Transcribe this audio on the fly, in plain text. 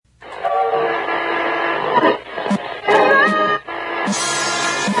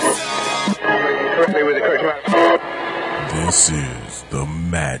This is the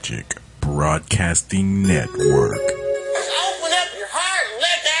Magic Broadcasting Network. Open up your heart and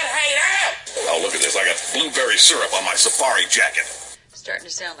let that hate out. Oh, look at this. I got blueberry syrup on my safari jacket. Starting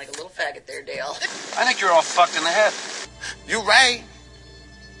to sound like a little faggot there, Dale. I think you're all fucked in the head. You're right.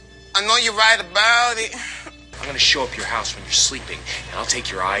 I know you're right about it. I'm gonna show up your house when you're sleeping, and I'll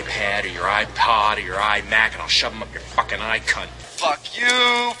take your iPad or your iPod or your iMac, and I'll shove them up your fucking eye cunt. Fuck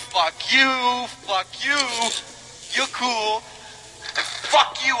you, fuck you, fuck you. You're cool. And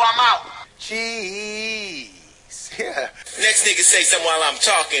fuck you, I'm out. Jeez. Yeah. Next nigga say something while I'm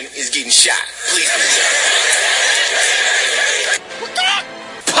talking is getting shot. Please do that.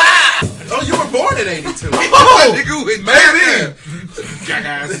 Oh, you were born in 82. Oh, nigga with maybe.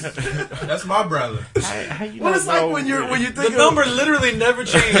 Jackass. That's my brother. How you Well, it's know like when you think The number literally never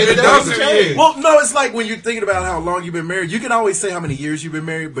changed. It doesn't change. Well, Well, no, it's like when you're thinking about how long you've been married. You can always say how many years you've been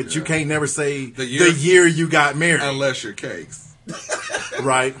married, but you can't never say the year you got married. Unless you're Cakes.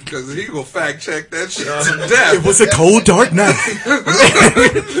 Right? Because he will fact check that shit to death. It was a cold, dark night.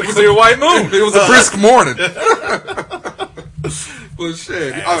 it was a white moon. It was a brisk morning. Well,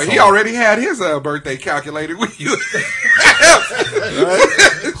 shit. Oh, he already had his birthday calculated with you.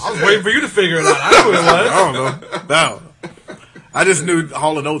 I was waiting for you to figure it out. I knew what it was. I don't know. No. I just knew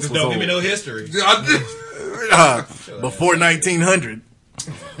Hall & Oates was Don't old. give me no history. Before 1900.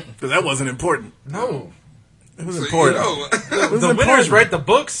 Because that wasn't important. No. It was important. You know, It was The winners important. write the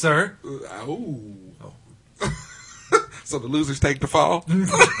books, sir. So the losers take the fall.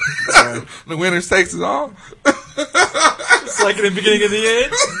 The winners takes it all. It's like in the beginning and the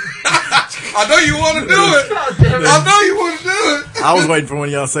end. I know you want to do it. I know you want to do it. I was waiting for when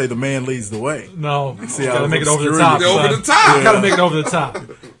y'all say the man leads the way. No. See, Gotta I make it over the obscured top. it. Over son. the top. Gotta make it over the top.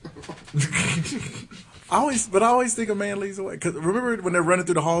 I always think a man leads the way. Cause remember when they're running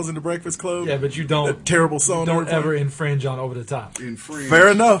through the halls in the Breakfast Club? Yeah, but you That don't. terrible song. Don't they were ever playing? infringe on over the top. Fair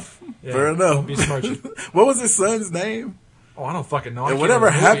enough. Yeah, Fair enough. don't besmirch it. What was his son's name? Oh, I don't fucking know. I And can't whatever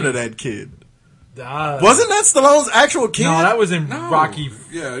remember the happened to movie. that kid? Uh, Wasn't that Stallone's actual kid? No, that was in No. Rocky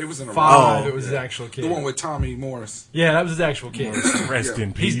Yeah, it was in a 5. Oh, It was his actual kid. The one with Tommy Morris. Yeah, that was his actual kid. Rest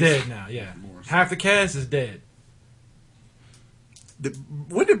in peace. He's dead now, yeah. Half the cast is dead.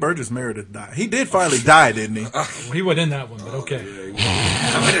 When did Burgess Meredith die? He did finally die, didn't he? Well, he wasn't in that one, but okay.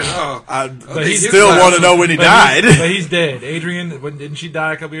 I But he's still want to know when he died. But he's dead. Adrian, didn't she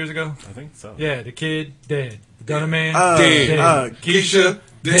die a couple years ago? I think so. Yeah, the kid, dead. The Dunham man, Dead. dead. Keisha,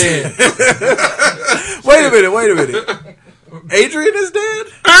 dead. Wait a minute. Adrian is dead?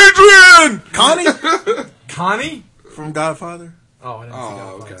 Adrian! Connie? Connie? From Godfather? Oh, I didn't see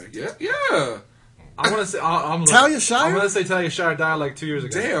Oh, that. okay. Yeah. I want to say Talia Shire? I'm going to say Talia Shire died like 2 years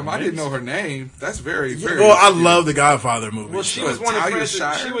ago. Damn, I didn't know her name. That's very. Well, I love the Godfather movie. Well, she was one of Talia Francis.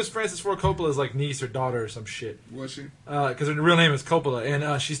 Shire? She was Francis Ford Coppola's like niece or daughter or some shit. Was she? Because her real name is Coppola,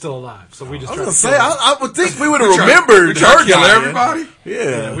 and she's still alive. So we just I tried was to going to kill say, her. I would think we would have remembered Try her to kill dying. everybody?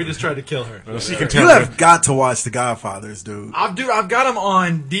 Yeah. We just tried to kill her. Well, she can You tell have got to watch The Godfathers, dude. I've got them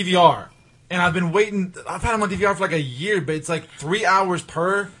on DVR, and I've been waiting. I've had them on DVR for like a year, but it's like 3 hours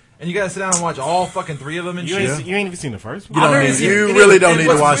per, and you gotta sit down and watch all fucking 3 of them and You shit. ain't even seen the first You one? don't I've never need- seen you it. really don't And need to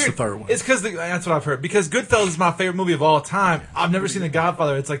what's watch weird- the third one. It's because that's what I've heard. Because Goodfellas is my favorite movie of all time. I've never seen The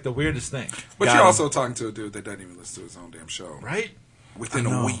Godfather. It's like the weirdest thing, But Got you're him. also talking to a dude that doesn't even listen to his own damn show. right? Within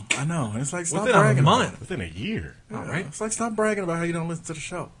a week. I know. It's like, stop Within a bragging about month. it. Within a year. All right. It's like, stop bragging about how you don't listen to the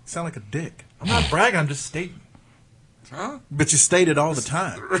show. You sound like a dick. I'm not bragging. I'm just stating. Huh? But you state it all the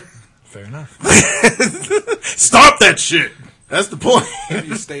time. Fair enough. Stop that shit. That's the point.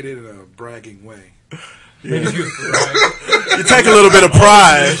 You stated in a bragging way. You take a little bit of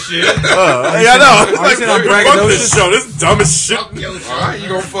pride. Hey, I know. It's like, saying I'm fuck braggadocious? this show. This is dumb as shit. All right, you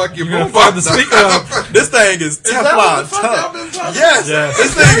gonna fuck your You're gonna boombox fuck the speaker up. This thing is Teflon tough. Yes. Yes.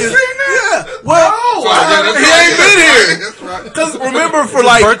 This thing is. Yeah. Well, he ain't been here. Because remember for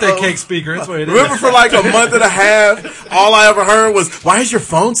like Birthday cake speaker. That's what it is. remember for like a month and a half, all I ever heard was, "Why is your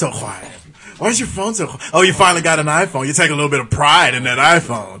phone so quiet? Why is your phone so quiet?" Oh, you finally got an iPhone. You take a little bit of pride in that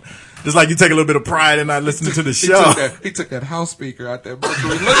iPhone. Just like you take a little bit of pride in not listening to the show. He took that house speaker out there. Mercury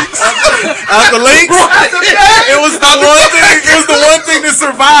Links. Out the link, it was the one thing. It was the one thing to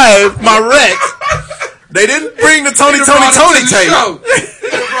survive my wreck. They didn't bring the Tony tape. He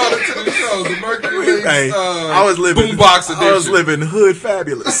brought it to the show. The Mercury Links. Hey, I was living boombox edition. I was living hood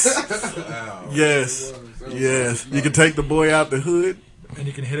fabulous. Yes, yes. You can take the boy out the hood. And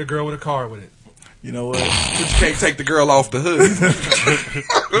you can hit a girl with a car with it. You know what? But you can't take the girl off the hood.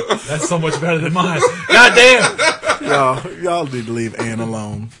 That's so much better than mine. God damn. Y'all need to leave Ann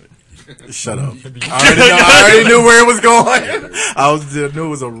alone. Shut up. I already knew where it was going. I knew it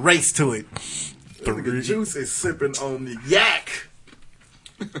was a race to it. The Juice is sipping on the yak.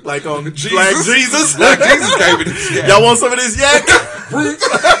 Like on Black Jesus. Black Jesus gave it his yak. Y'all want some of this yak? Okay.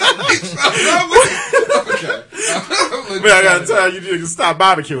 Man, I gotta tell you, you can stop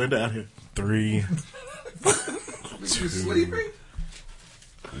barbecuing down here. 3, You sleeping?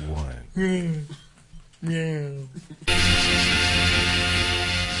 1. Yeah.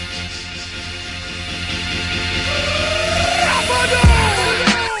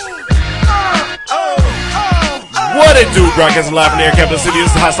 What it do, broadcasting live from the Air Capital City.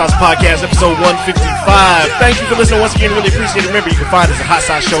 This is the Hot Sauce Podcast, episode 155. Thank you for listening once again. Really appreciate it. Remember, you can find us at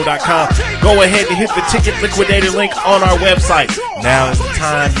hotsauceshow.com. Go ahead and hit the ticket liquidator link on our website. Now is the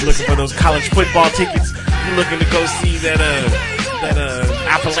time. You're looking for those college football tickets. You're looking to go see that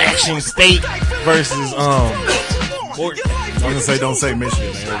Appalachian State versus Morgan. I'm gonna say, don't say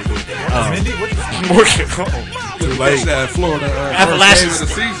Michigan. Mindy, Too late. That Florida Appalachian,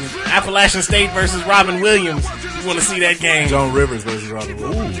 first game of the season. Appalachian State versus Robin Williams. You want to see that game? Joan Rivers versus Robin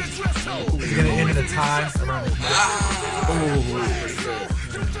Williams. You're gonna end in a tie around his neck.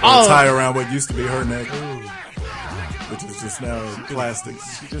 Tie around what used to be her neck, which is just now plastic.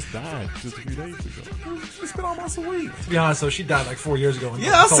 She just died just a few days ago. It's been almost a week. To be honest, though, she died like 4 years ago.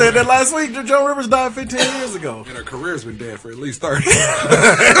 Yeah, I said that last week. Joan Rivers died 15 years ago. And her career's been dead for at least 30.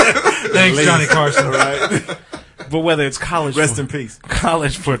 Thanks, Johnny Carson. Right? But whether it's college, Rest in peace.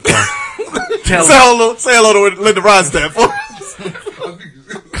 college football, Say hello to Linda Ronstadt for us.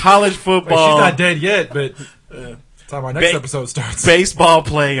 college Wait, football, she's not dead yet, but time our next episode starts. baseball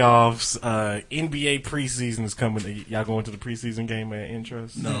playoffs, NBA preseason is coming. Y'all going to the preseason game at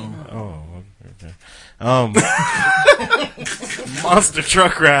Intrust? No. Oh, okay. Monster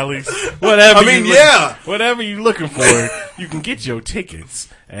truck rallies. Whatever. Whatever you're looking for, you can get your tickets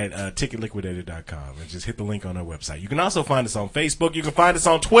at ticketliquidator.com and just hit the link on our website. You can also find us on Facebook. You can find us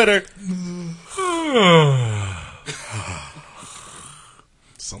on Twitter.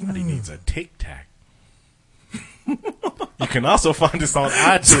 Somebody needs a Tic Tac. You can also find us on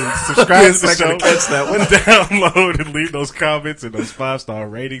iTunes. Subscribe to the show. Catch that one. Download and leave those comments and those 5-star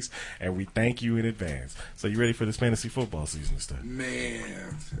ratings, and we thank you in advance. So you ready for this fantasy football season stuff?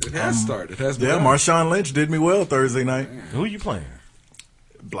 Man, it has started. It has Yeah, begun. Marshawn Lynch did me well Thursday night. Who are you playing?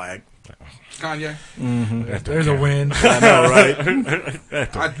 Black. Kanye. There's a win. I know,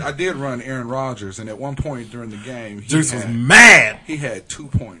 right? I did run Aaron Rodgers, and at one point during the game, Juice was mad. He had 2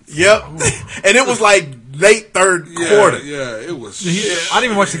 points. Yep. And it was like late third quarter. Yeah, it was. I didn't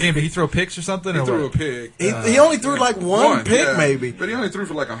even watch the game. Did he throw picks or something? He or threw what? a pick. He only threw like one pick, yeah. maybe. But he only threw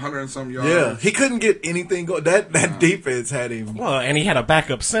for like 100 and some yards. Yeah, he couldn't get anything going. That defense had him. Well, and he had a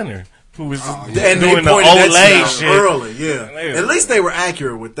backup center who was And they doing the pointed that Olay shit shit out early. Yeah, Yeah. at least they were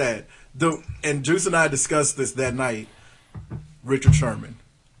accurate with that. And Juice and I discussed this that night. Richard Sherman.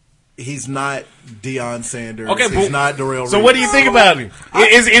 He's not Deion Sanders. Okay, he's but- not Darrell So Reeves. what do you think about him?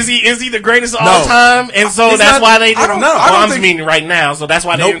 Is he the greatest of No. all time? And so He's that's not- why they I didn't. don't know. Well, I don't I'm think- meaning right now, so that's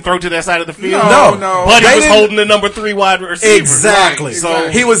why they Nope. didn't throw to that side of the field. No. But he They was didn't- holding the number 3 wide receiver. Exactly. Right, So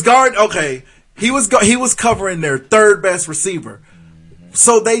exactly. he was guard. Okay, he was covering their third best receiver.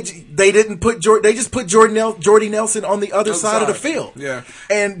 So they didn't put they just put Jordy Nelson on the other side of the field. Yeah.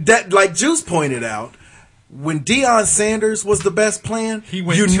 And that, like Juice pointed out, when Deion Sanders was the best playing, He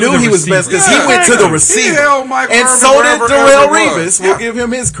went you to knew the he was best because receiver. he went to the He receiver. held Mike And Irvin so did wherever Darrell Irvin was. Reeves. Yeah. We'll give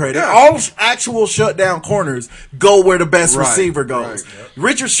him his credit. Yeah. All actual shutdown corners go where the best Right, receiver goes. right.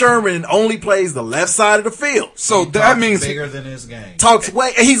 Richard Sherman only plays the left side of the field. So that means bigger than his game. Talks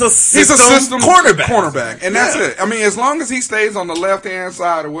way. He's a he's a system cornerback. and that's it. I mean, as long as he stays on the left hand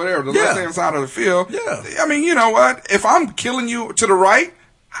side or whatever, the Yeah. left hand side of the field. Yeah. I mean, you know what? If I'm killing you to the right,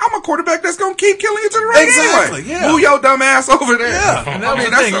 I'm a quarterback that's gonna keep killing you to the right Exactly, anyway. yeah. Move your dumb ass over there. Yeah. And that was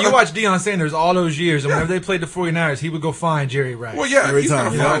the thing. You watch Deion Sanders all those years, and whenever they played the 49ers, he would go find Jerry Rice. Well, yeah, Every he's time,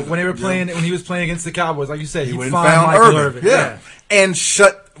 gonna yeah. find When they were playing, when he was playing against the Cowboys, like you said, He he'd went and find found Michael Irvin. Irvin. Yeah. And he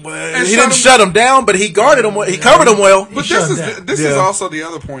shut didn't him- shut him down, but he guarded him well. He covered him well. But shut this him is down. this Yeah. is also the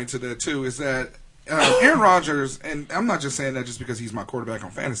other point to that too is that Aaron Rodgers, and I'm not just saying that just because he's my quarterback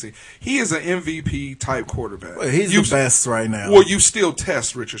on fantasy. He is an MVP type quarterback. Well, he's the best right now. Well, you still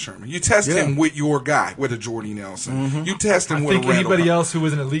test Richard Sherman. You test Yeah. him with your guy, with a Jordy Nelson. You test I him with think a Randall. anybody else who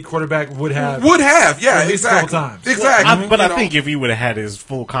was an elite quarterback would have. yeah, At least a couple exactly. times. Exactly. But You I know? think if he would have had his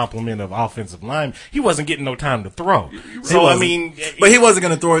full complement of offensive line, he wasn't getting no time to throw. He So I wasn't. mean, But he wasn't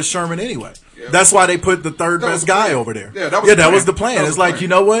going to throw at Sherman anyway. That's why they put the third That was best the guy plan. over there. Yeah, that was the plan. plan. That was It's the like, plan. you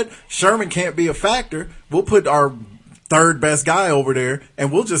know what? Sherman can't be a factor. We'll put our third best guy over there,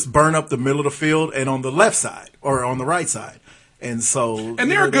 and we'll just burn up the middle of the field and on the left side or on the right side. And so, And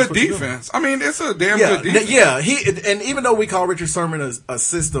they're a good defense. I mean, it's a damn good defense. Yeah, and even though we call Richard Sherman a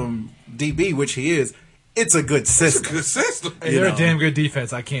system DB, which he is, it's a good system. It's a good system. Hey, they're a damn good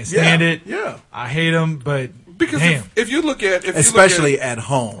defense. I can't stand it. Yeah. I hate them, but Because damn. if you look at especially at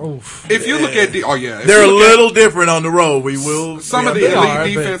home. Oof. if you look at if They're a you look at little different on the road. We will some of the they elite are, but-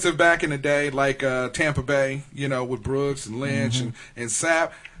 defensive back in the day, like Tampa Bay, with Brooks and Lynch and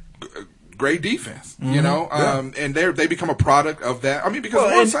Sapp. Great defense, and they become a product of that. I mean,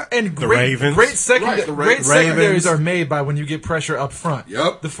 because and The great, Ravens. great, great secondaries Ravens. are made by when you get pressure up front.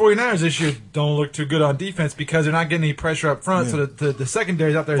 Yep. The 49ers this year don't look too good on defense because they're not getting any pressure up front, so the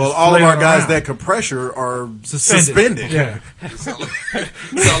secondaries out there Well, just all of our flailing guys around. that could pressure are Suspended. suspended. Yeah.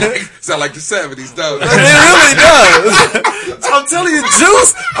 sound like the 70s, though. It really does. I'm telling you,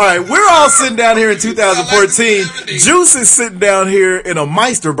 Juice. All right, we're all sitting down here in 2014. Juice is sitting down here in a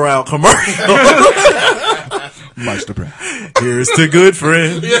Meisterbrow commercial. Meisterbrow. Here's to good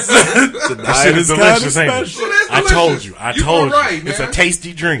friends. That shit is delicious, ain't it? Well, that's I told you. I You told you. were right, It's man. a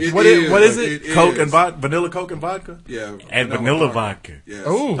tasty drink. What is it? Coke and vodka, vanilla Coke and vodka. Yeah. And vanilla vodka. Yes.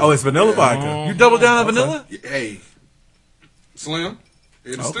 Oh, It's vanilla vodka. you double down on vanilla? Hey, Slim,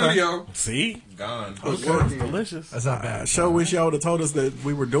 in the studio. See? Gone. It's delicious. That's not I bad. sure wish y'all would have told us that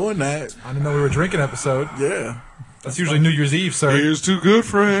we were doing that. I didn't know we were drinking episode. Yeah. That's usually New Year's Eve, sir. Here's to good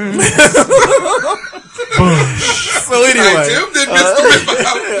friends. So anyway, Tim did Mr.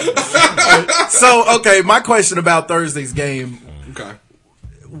 Mimo. so okay, my question about Thursday's game Okay.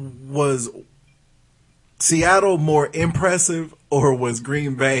 was Seattle more impressive or was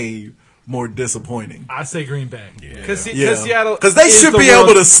Green Bay more disappointing? I say Green Bay. Because Yeah, Seattle. because they is should the be world-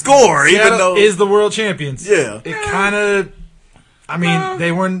 able to score, even Seattle though is the world champions. Yeah. It kind of. I mean,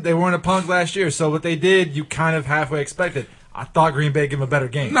 they weren't a punk last year, so what they did, you kind of halfway expected. I thought Green Bay gave them a better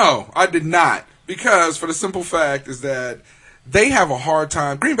game. No, I did not. Because for the simple fact is that they have a hard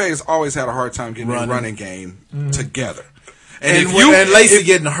time. Green Bay has always had a hard time getting a running game together. and Lacey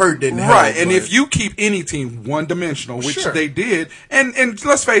getting hurt didn't help. Right, and but- if you keep any team one-dimensional, which Sure. they did, and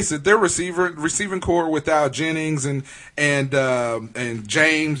let's face it, their receiving core without Jennings and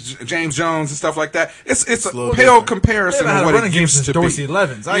James Jones and stuff like that, it's a little pale different. comparison They haven't to had a what running it game used since to Dorsey be.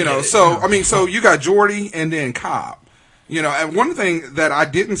 Levens. I get it. So you got Jordy and then Cobb. And one thing that I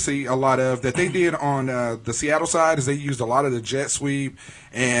didn't see a lot of that they did on the Seattle side is they used a lot of the jet sweep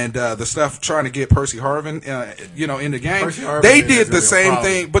and the stuff trying to get Percy Harvin, in the game. Percy Harvin They is did the really a same problem.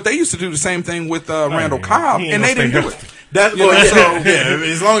 thing, but they used to do the same thing with Randall Cobb, he ain't and they gonna didn't stay do it. That's You know,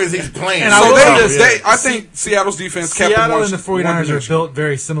 as long as he's playing. And I So will they, say they, I think Seattle's defense kept them Seattle more and the 49ers are one-dimensional. built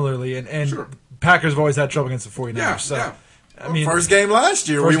very similarly, and Sure. Packers have always had trouble against the 49ers. Yeah, so, yeah. I mean, First game last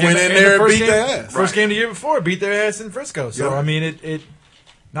year, we first went game- in and there the and first beat game- their ass. First game the year before, beat their ass in Frisco. So, Yeah. I mean, it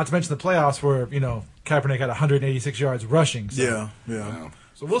not to mention the playoffs where, Kaepernick had 186 yards rushing. So, Yeah.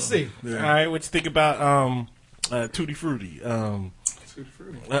 So we'll see. All right, what you think about Tutti Frutti?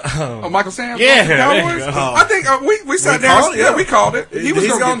 Michael Sam? Yeah, Cowboys? there you go. I think we sat We down. called it, Yeah, yeah. we called it. He was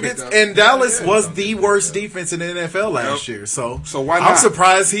He's going gonna to get. get. And Dallas was the worst defense in the NFL last year. So why I'm not?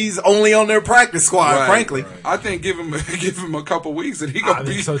 surprised he's only on their practice squad. Right, frankly, right. I think give him a couple weeks and he I gonna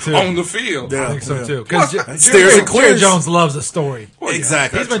think be so, too. on the field. Yeah. I think so Yeah. too. Because Stairs and Jerry queers. Jones loves a story.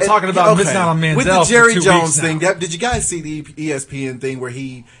 Exactly. He's been talking about missing out on Manziel with the for Jerry 2 Jones weeks thing. now. Did you guys see the ESPN thing where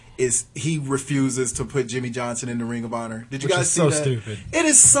he refuses to put Jimmy Johnson in the Ring of Honor? Did you Which guys is see so that? stupid. It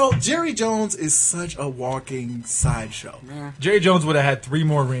is so. Jerry Jones is such a walking sideshow. Jerry Jones would have had 3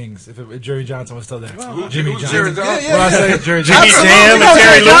 more rings if Jerry Johnson was still there. Jimmy who's Johnson. Jerry Johnson? Yeah, Well, I say Jerry Jimmy Johnson. Jam and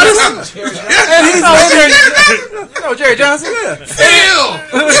Jerry Lewis. And he's Jerry Johnson.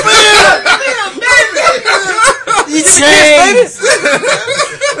 He changed.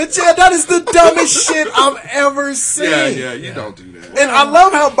 But yeah, that is the dumbest shit I've ever seen. Yeah, you don't do that. And I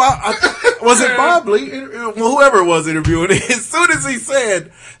love how was it Bob Lee, whoever it was interviewing. As soon as he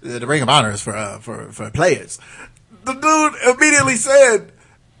said the Ring of Honor is for players, the dude immediately said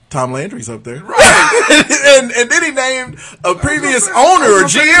Tom Landry's up there, right? and then he named a previous owner or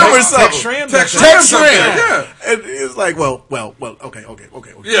GM or something. Tex Tex Schramm. Schramm. Yeah. And it's like, well, okay.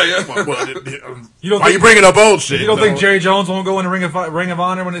 Yeah. Why you bringing up old shit? You don't think though? Jerry Jones won't go in the Ring of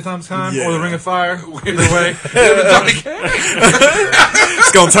Honor when it comes time, Yeah. or the Ring of Fire? Either way,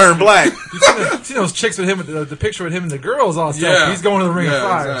 It's gonna turn black? you see those chicks with him, the picture with him and the girls all stuff. He's going to the Ring of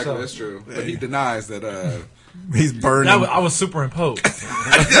Fire. Exactly. So. That's true. But he denies that. He's burning. I was superimposed.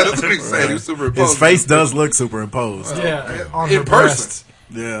 Yeah, that's what he said. He was superimposed. His face does look superimposed. Yeah, on In her person. breast.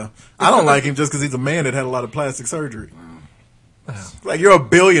 Yeah. I don't like him just because he's a man that had a lot of plastic surgery. Like, you're a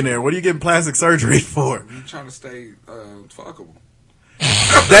billionaire. What are you getting plastic surgery for? He's trying to stay fuckable.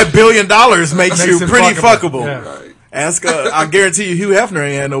 That $1 billion makes you him pretty fuckable. fuckable. Yeah. Right. Ask, I guarantee you, Hugh Hefner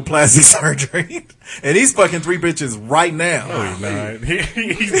ain't had no plastic surgery. And he's fucking 3 bitches right now. Oh, he's not.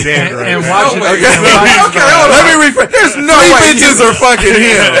 He's dead right And now. watch it. Okay, hold on. Let me rephrase. There's no 3 way bitches are fucking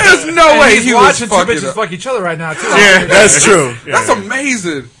him. There's no way He's he was watching 2 fucking bitches up. fuck each other right now, too. Yeah. That's true. That's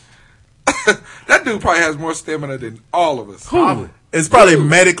amazing. That dude probably has more stamina than all of us. Probably. It's probably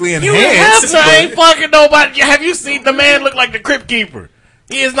medically Hugh enhanced. Hefner ain't fucking nobody. Have you seen the man look like the Crypt Keeper?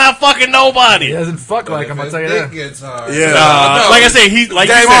 He is not fucking nobody. He doesn't fuck like him, I'll tell you Dick that. gets hard. Yeah. No. Like I said, he's like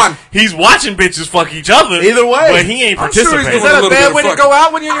you Game said, on. he's watching bitches fuck each other. Either way. but he ain't I'm sure he's participating. Is that a a little bad bit way of to go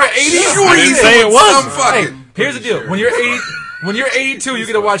out when you're in your 80s? Sure I didn't he say is. it wasn't. Some fucking- Hey, here's the deal. When you're 82, you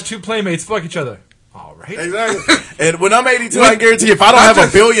get to watch 2 playmates fuck each other. All right. Exactly. And when I'm 82, I guarantee if I don't have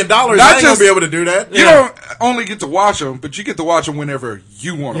 $1 billion, I ain't gonna be able to do that. You don't only get to watch them, but you get to watch them whenever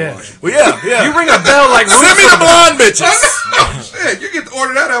you want to Yeah. watch them. Well, yeah. You ring a bell like room Send me the service. blonde bitches. Oh, shit, you get to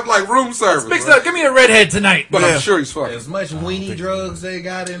order that up like room service. Mixed bro. up. Give me a redhead tonight. But Yeah. I'm sure he's fucking. As much weenie drugs they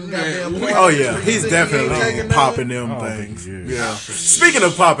got in goddamn. Oh, yeah. He's definitely taking popping them things. Yeah. Speaking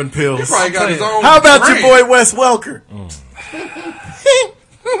of popping pills, Probably got his own. how about brand. your boy Wes Welker?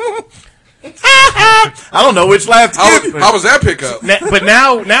 I don't know which laugh to give you. How was that pickup? But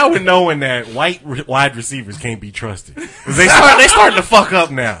now we're knowing that wide receivers can't be trusted. 'Cause they starting to fuck up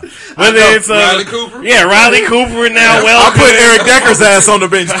now. Whether it's Riley Cooper? yeah, Riley Cooper and now I put Eric Decker's ass on the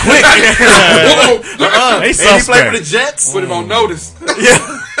bench quick. they And he played for the suspect. Jets. Put him on notice.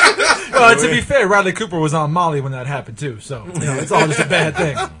 Well, to be fair, Riley Cooper was on Molly when that happened too, so it's all just a bad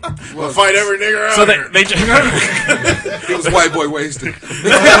thing. We'll fight every nigga out So here. He was white boy wasted.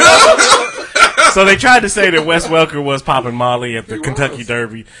 So they tried to say that Wes Welker was popping Molly at the Kentucky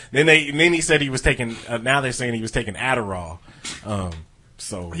Derby. Then he said he was taking. Now they're saying he was taking Adderall.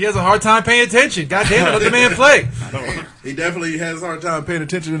 So He has a hard time paying attention. God damn it, let the man play. He definitely has a hard time paying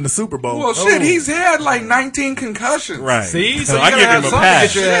attention in the Super Bowl. Well, shit, he's had like 19 concussions. right. See, so you I gotta give have him a something to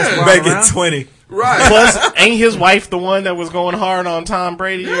pass. get your ass Yeah. whirled Make around. it 20. Right. Plus, ain't his wife the one that was going hard on Tom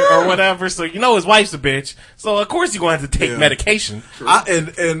Brady or whatever? So you know his wife's a bitch. So of course you're going to have to take Yeah. medication.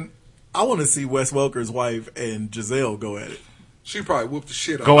 And I want to see Wes Welker's wife and Giselle go at it. She probably whooped the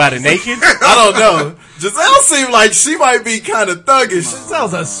shit out Go of at it naked. I don't know. Giselle seemed like she might be kind of thuggish.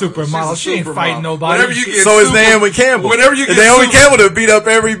 Giselle's a supermodel. She ain't supermodel. fighting nobody. Whenever you get So is super- Naomi Campbell. Whenever you and get Naomi super- Campbell to beat up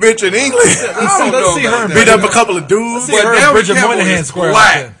every bitch in England. I don't Let's know see about her in that. Beat up a couple of dudes. See her But and Naomi Bridget Campbell Moynihan is square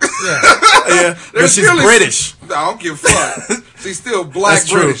black. up there. Yeah, but There's she's still British. No, I don't give a fuck. She's still black That's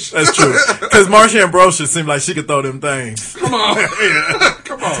true. British. That's true. Because Marsha Ambrosius seemed like she could throw them things. Come on.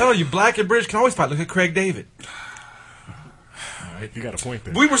 Come I'm on. telling you, black and British can always fight. Look at Craig David. You got a point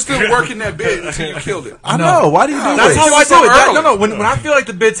there. We were still working that bit until you killed it. I know. Why do you do That's this? how I so do it. early. No, when I feel like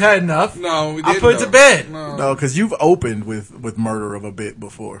the bit's had enough, No, we I didn't. put it to though. bed. No, because you've opened with murder of a bit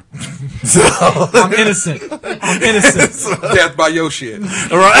before. So, I'm innocent. I'm innocent. Death by your shit.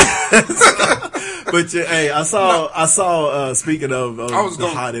 right? But yeah, hey, I saw. Speaking of the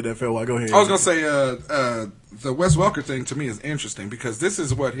hot NFL, go ahead. I was gonna say the Wes Welker thing to me is interesting because this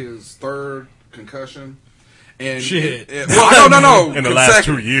is what his third concussion. And Shit. well, no. In the last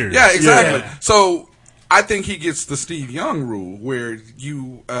 2 years. Yeah, exactly. Yeah. So I think he gets the Steve Young rule where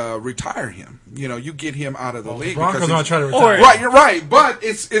you retire him. You know, you get him out of the league. Broncos because are he's- trying to retire. Right, you're right. But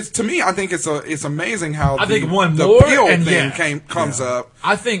it's to me, I think it's amazing how I think one the more Peel and thing yeah. comes up.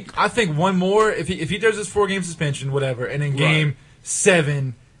 I think one more. If he does his 4-game suspension, whatever, and in game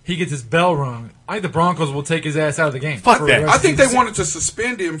 7 he gets his bell rung, I think the Broncos will take his ass out of the game. Fuck for that. the rest I of think the they season. wanted to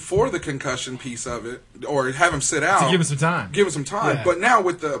suspend him for the concussion piece of it, or have him sit out to give him some time. Give him some time. Yeah. But now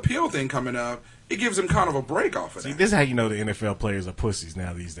with the appeal thing coming up, it gives him kind of a break off of See, that. this is how you know the NFL players are pussies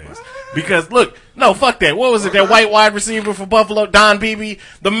now these days. Because look, no, fuck that. What was it? That white wide receiver for Buffalo, Don Beebe.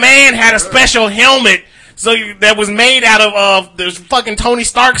 The man had a special helmet, that was made out of this fucking Tony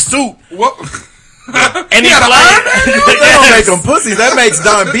Stark suit, What? and he had an like, Iron Man helmet? That don't make them pussies. That makes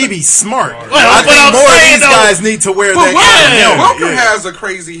Don Beebe smart. Well, I but think I'm more of saying, these though- guys need to wear But that kind of helmet. Welker Yeah. has a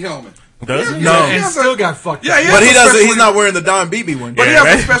crazy helmet. Does he? No. and still got fucked. Yeah, up. yeah. But he doesn't. Especially- He's not wearing the Don Beebe one. But he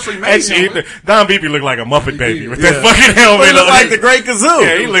has a specially made Actually, helmet. Don Beebe looked like a Muppet baby with Yeah. that fucking helmet. But he look on. like the Great Kazoo.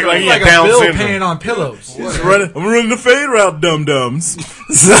 Yeah, he looked like he like had a Down bill syndrome. painted on pillows. I'm running the fade route, dum dums.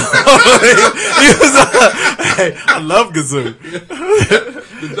 So he was. Hey, I love Kazoo.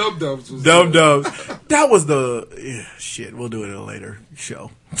 The Dub-Dubs was Dum dums. That was the shit. We'll do it in a later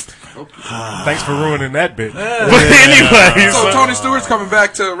show. Thanks for ruining that bit. But anyway, So Tony Stewart's coming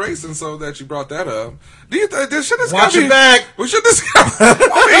back to racing, so that you brought that up. Do you should this Watch guy your be back. Well, should this guy?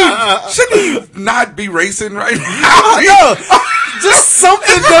 I mean, shouldn't he not be racing right now? No, just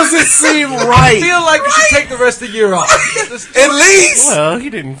something doesn't seem I right. feel like we should take the rest of the year off. At least. Well, he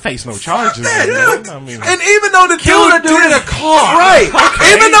didn't face no charges. Yeah. I mean, And even though the Kill the dude in did a car. right,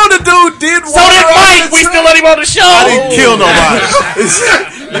 even though the dude did, so did Mike. We still let him on the show. I didn't kill nobody.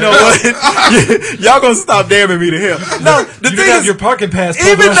 You know what? Y'all gonna stop damning me to hell. No, the You thing didn't have is, your parking pass.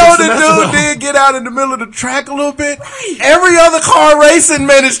 even though the dude did get out in the middle of the track a little bit, every other car racing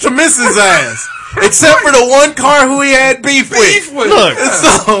managed to miss his ass. Except for the one car who he had beef with. Look,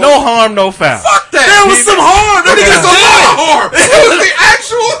 So, no harm, no foul. Fuck that. there was some harm. That nigga's There's a lot of alive. harm. It was the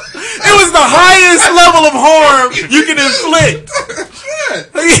actual. It was the highest level of harm you can inflict.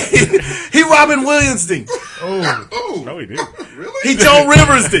 He Robin Williams-ding. Oh, No, he didn't. really? He Joe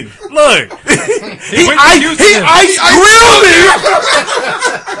Rivers-ding. Look, He ice grilled me.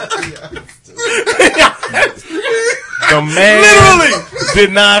 the man Literally.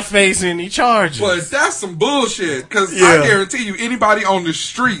 did not face any charges. But that's some bullshit. Because Yeah. I guarantee you, anybody on the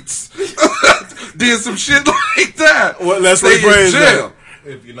streets did some shit like that. Well, let's Stay in rephrase jail.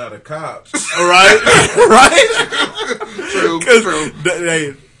 If you're not a cop. Right? Right? True, Because true.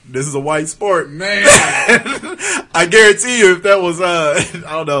 hey, this is a white sport. Man. I guarantee you, if that was I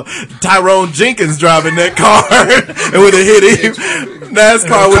don't know, Tyrone Jenkins driving that car, it would have hit him.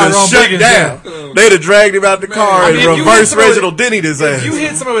 NASCAR would have Tyrone shut Jenkins, down. They'd have dragged him out the car I mean, and if you reverse hit somebody- Reginald Denny his ass. If you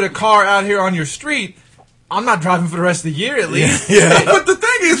hit somebody with a car out here on your street, I'm not driving for the rest of the year at least. Yeah. But the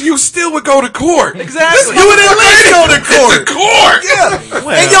thing is, you still would go to court. Exactly. You would at least go to court. To court. Yeah.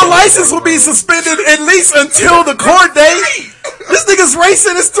 And your license would be suspended at least until the court date. This nigga's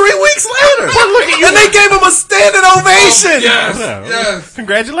racing is 3 weeks later. look at you. And they gave him a standing ovation. Yes. Well, Yes.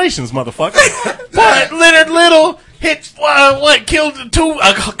 Congratulations, motherfucker. But Leonard Little hit killed a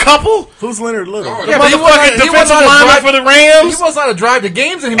couple. Who's Leonard Little? Oh, Yeah, but he wasn't- Motherfucking he wasn't defensive on a lineman drive- for the He Rams, wasn't allowed to drive the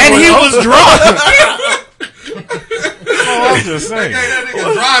games anymore. and he though. was drunk. Oh, I'm just saying. Hey, that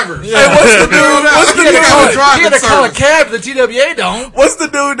nigga drivers. Hey, what's the dude? What's the He had to call, dude? he had to call a cab to the TWA dome. What's the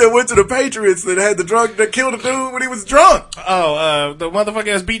dude that went to the Patriots that had the drunk that killed a dude when he was drunk? Oh, the motherfucker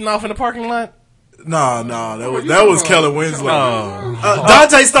that's beating off in the parking lot. No, that was Kellen Winslow. Oh,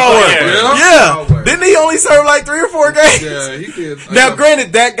 Dante Stallworth. yeah. Yeah. Didn't he only serve like 3 or 4 games? Yeah, he did. Now,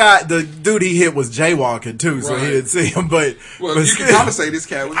 granted, that guy, the dude he hit was jaywalking too, so he Right. didn't see him. But Well, but you can still. kind of say this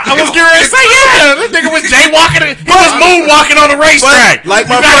cat was. I was getting ready to say, yeah, this nigga was jaywalking. He was moonwalking on the racetrack. Like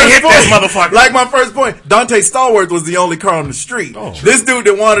my you gotta first hit point, this motherfucker. Like my first point, Dante Stallworth was the only car on the street. Oh. This dude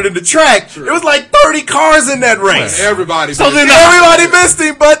that wanted in the track, it was like 30 cars in that race. Everybody. So then Everybody missed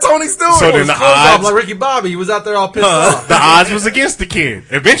him, but Tony Stewart. So then the Close off odds, like Ricky Bobby. He was out there all pissed off. the odds was against the kid.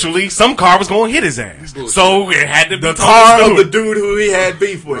 Eventually, some car was going to hit his ass. So it had to be the Tony car of Stewart. the dude who he had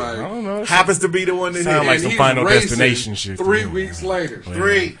beef with Right. I don't know. happens to be the one that Sound hit like him. some he's Final racing Destination shit. 3 weeks later.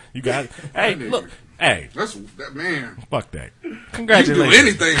 You got it. Hey, look. Hey, That's that man. fuck that. You can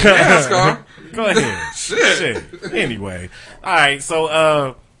Congratulations. do anything in NASCAR. Go ahead. Shit. Anyway. All right.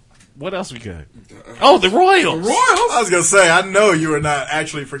 So, what else we got? Oh, the Royals. I was gonna say, I know you are not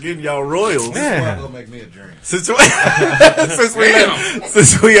actually forgetting y'all Royals. Yeah. Gonna make me a drink. Since we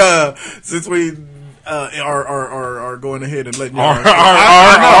are going ahead and letting y'all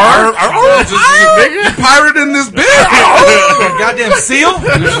Pirate in this bitch. Goddamn seal.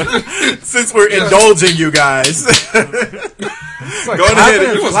 since we're indulging you guys. Go ahead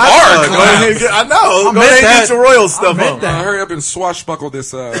and It was hard. go ahead and get, I know. Go meant ahead and that. get your Royals stuff meant on. that. Hurry up and swashbuckle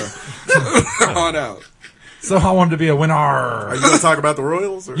this on out. So I wanted to be a winner. Are you gonna talk about the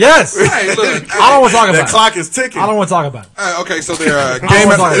Royals? Or? Yes. Hey, look. I don't want to talk That about it. clock is ticking. I don't want to talk about it. Okay, so they're don't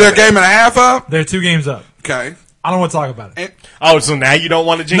wanna talk they're about game and a half up. They're 2 games up. Okay. I don't want to talk about it. Oh, so now you don't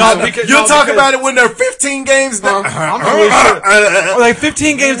want to jinx No, it? because- You'll talk because- about it when they're 15 games down. I'm not really sure. Are they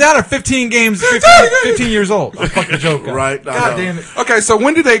 15 games down or 15 games? 15 years old. I'm fucking joking. Right, I God know. damn it. Okay, so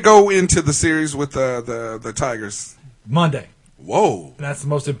when did they go into the series with the Tigers? Monday. Whoa. And that's the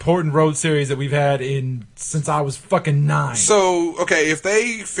most important road series that we've had since I was fucking 9. So okay, if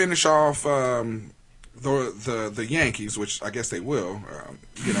they finish off the Yankees, which I guess they will,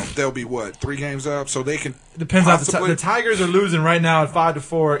 they'll be what 3 games up, so they can. Depends on possibly- the Tigers are losing right now at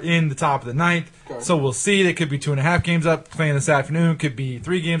 5-4 in the top of the 9th. Okay. So we'll see. They could be 2.5 games up playing this afternoon. Could be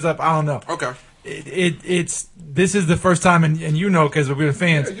 3 games up. I don't know. Okay. This is the first time, and you know because we're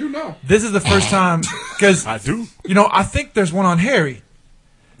fans. You know. This is the first time because I do. I think there's one on Harry.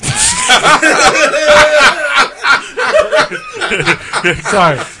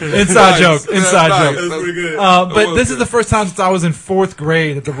 Sorry, inside joke. Nice. Joke. That's pretty good. But this is the first time since I was in 4th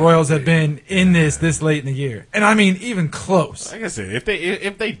grade that the Royals have been in this late in the year, and I mean even close. Like I said,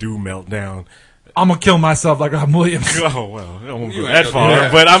 if they do melt down, I'm gonna kill myself like Robin Williams. Oh well, I won't You go ain't that gonna far. do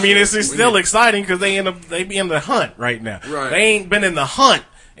that. But I mean, it's still exciting because they be in the hunt right now. Right. They ain't been in the hunt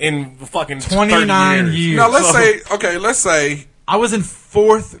in fucking 29 30 years. Now let's say I was in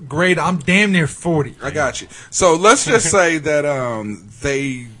 4th grade. I'm damn near 40. I got you. So let's just say that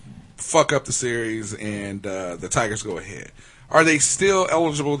they fuck up the series and the Tigers go ahead. Are they still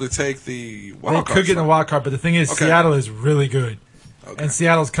eligible to take the wild They card could get in the spot? wild card, but the thing is, Okay. Seattle is really good. Okay. And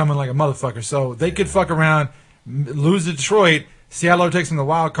Seattle's coming like a motherfucker. So they could fuck around, lose to Detroit. Seattle takes them the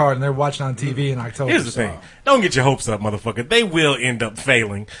wild card, and they're watching on TV in October. Here's the thing: don't get your hopes up, motherfucker. They will end up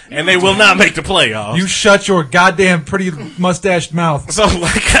failing, and they will not make the playoffs. You shut your goddamn pretty mustached mouth. So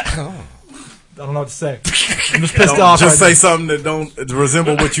like, I don't know what to say. I'm just pissed off. Just right say something that don't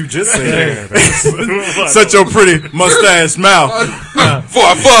resemble what you just said. Yeah, Shut your pretty mustache mouth. Before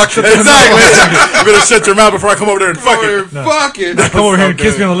I fuck. Exactly. You better shut your mouth before I come over there and fuck it. Fuck it. now. Come over here and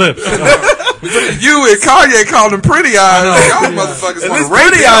kiss me on the lips. You and Kanye called him pretty eyes. Y'all motherfuckers And want this to rape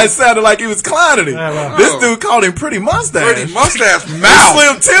pretty him. eye sounded like he was clowning him. Yeah, well. This dude called him pretty mustache. Pretty mustache And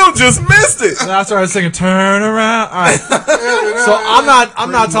mouth. Slim Tim just missed it. And I started singing "Turn Around." All right. So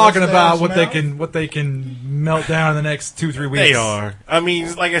I'm not talking about what they can melt down in the next 2-3 weeks. they are. I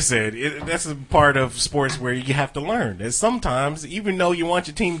mean, like I said, that's a part of sports where you have to learn that sometimes, even though you want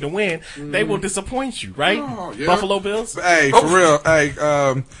your team to win, they will disappoint you. Right? Oh, yeah. Buffalo Bills. Hey, for real. Hey,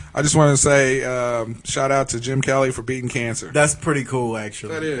 I just want to say shout out to Jim Kelly for beating cancer. That's pretty cool,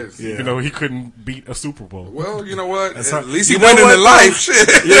 actually. That is. Yeah. You know, he couldn't beat a Super Bowl. Well, you know what? That's At right. least he You know went what, in though? life. Shit.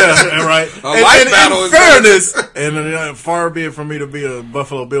 Yeah, right. life battle in is fairness, and far be it from me to be a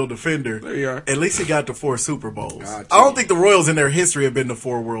Buffalo Bill defender. There you are. At least he got to 4 Super Bowls. God, I don't think the Royals in their history have been to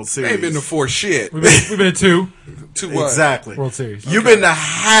 4 World They Series. ain't been to 4 shit. We've been to 2 To what? Exactly. World Series. You've been to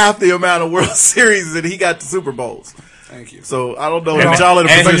half the amount of World Series that he got to Super Bowls. Thank you. So I don't know And- if y'all in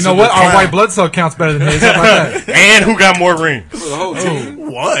a and- But position. you know what? to Our clown. white blood cell counts better than his. How about that? And who got more rings? For the whole team.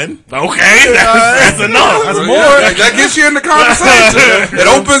 One. Okay, that's enough. That's Yeah, more. that gets you in the conversation. It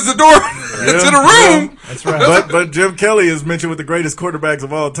opens the door to the room. That's right. But Jim Kelly is mentioned with the greatest quarterbacks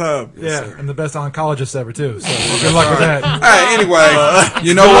of all time. Yeah, and the best oncologists ever too. So good luck with that. Hey, anyway,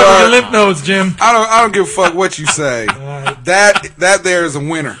 you know Good luck with your what? lymph nodes, Jim. I don't give a fuck what you say. That there is a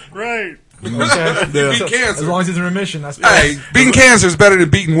winner. Right. Okay. Beat So, cancer. as long as he's in remission, that's Hey, beating cancer is better than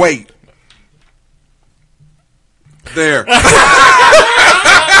beating weight. There.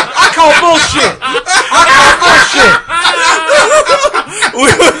 I call bullshit.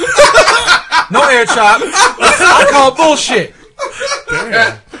 No air chop. I call bullshit.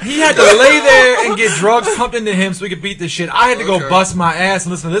 He had to lay there and get drugs pumped into him so he could beat this shit. I had to go bust my ass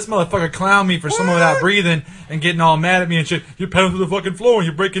and listen to this motherfucker clown me for someone without breathing and getting all mad at me and shit. You're pedaling through the fucking floor and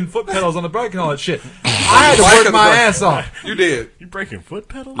you're breaking foot pedals on the bike and all that shit. I had to work my ass off. You did. You breaking foot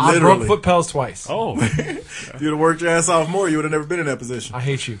pedals? I Literally. broke foot pedals twice. Oh, If you'd have worked your ass off more, you would have never been in that position. I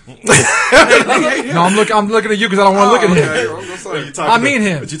hate you. No, I'm looking at you because I don't want to look at him. Okay, I'm gonna say. You talking I mean to,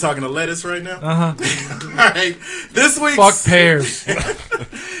 him. But you talking to lettuce right now? Uh-huh. All right. This week's Fuck pears.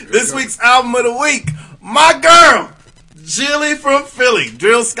 This week's album of the week, my girl, Jilly from Philly,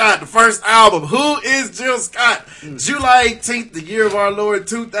 Jill Scott, the first album. Who is Jill Scott? July 18th, the year of our Lord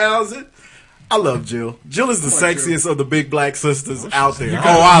 2000. I love Jill. Jill is the sexiest of the big black sisters out there.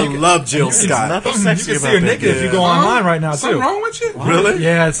 I love Jill Scott. nothing You sexy can see about her that. naked if you go online right now Something too. wrong with you? Really?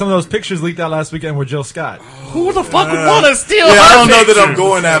 Yeah, some of those pictures leaked out last weekend were Jill Scott. who the fuck would want to steal? Yeah, her I don't know that I'm picture?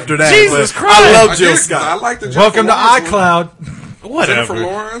 going after that. Jesus but Christ. I love I Jill did- I Scott. like the Welcome to Jennifer Lawrence iCloud. one. Jennifer Whatever.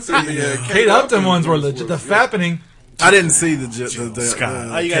 Lawrence and the Kate Upton ones were legit. The fappening. I didn't see the Scott.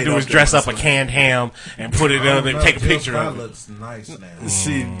 All you gotta Kate do is Upton dress one. up a canned ham and put it up and take a picture That of it. looks nice now.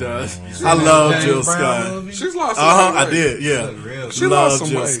 She does. I love James Jill Brown Scott. movie? She's lost some I weight. did. Yeah, Real She love lost some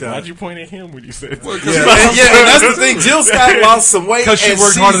Jill weight. Scott. Why'd you point at him when you said? Yeah, and that's the thing. Jill Scott lost some weight Because she and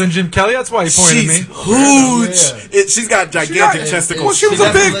worked she's- harder than Jim Kelly. That's why he pointed She's at me. huge. She's got gigantic testicles. Well, she was She a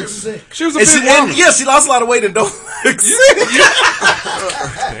big. doesn't look sick. She was a And big she, and, woman. yeah, she lost a lot of weight and don't look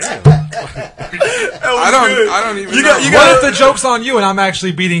I don't even. You know. got- you What got- if the joke's on you and I'm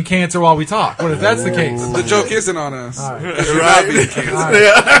actually beating cancer while we talk? What if that's the case? The joke isn't on us. right. Yeah,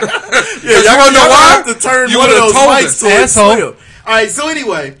 Yeah, you wanna know y'all why? have to turn You one of would've those told mics us, towards asshole. Slim. All right, so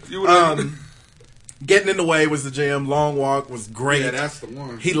anyway, You would've- Getting in the Way was the jam. Long Walk was great. Yeah, that's the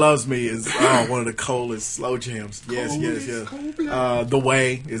one. He Loves Me is one of the coldest slow jams. Yes. The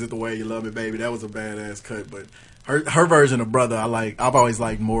Way, Is It the Way You Love It, Baby? That was a badass cut, but her version of Brother, I've always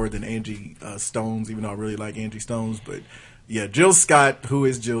liked more than Angie Stone's, even though I really like Angie Stone's. But yeah, Jill Scott, Who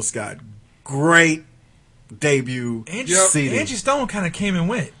is Jill Scott? Great debut CD. Angie Stone kind of came and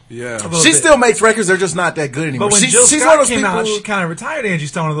went. Yeah. A little She bit. still makes records; they're just not that good anymore. But when she's Jill one Scott of those came people. out, she kind of retired Angie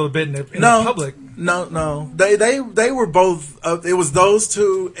Stone a little bit in the No, public. No. They were both. It was those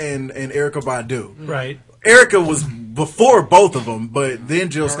two and Erykah Badu. Right. Erykah was before both of them, but then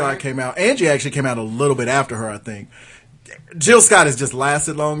Jill Scott came out. Angie actually came out a little bit after her, I think. Jill Scott has just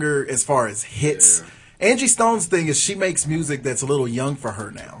lasted longer as far as hits. Yeah. Angie Stone's thing is she makes music that's a little young for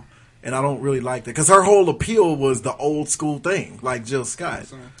her now. And I don't really like that because her whole appeal was the old school thing, like Jill Scott.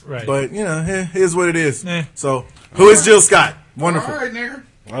 Right. But, here's what it is. So, who is Jill Scott? Wonderful. All right, nigga.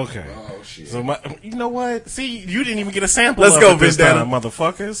 Okay. Oh, shit. So, you know what? See, you didn't even get a sample Let's of go, it this Vendetta. time,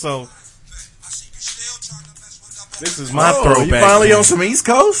 motherfucker. So, this is my throwback. You finally on some East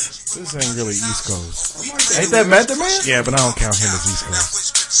Coast? This ain't really East Coast. Ain't that Method Man? Yeah, but I don't count him as East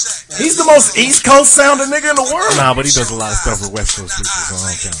Coast. He's the most East Coast sounding nigga in the world. Nah, but he does a lot of stuff with West Coast people, so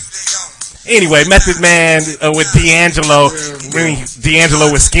I don't count him. Anyway, Method Man with D'Angelo.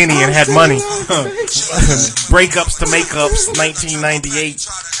 D'Angelo was skinny and had money. Breakups to makeups, 1998.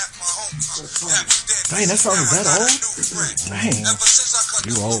 Dang, that song is that old? Dang.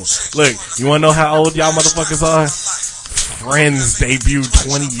 You old. Look, you want to know how old y'all motherfuckers are? Friends debuted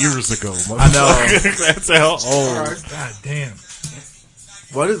 20 years ago. I know. That's how old. God damn.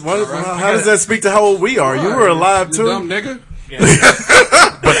 How does that speak to how old we are? You were alive too. You dumb nigga.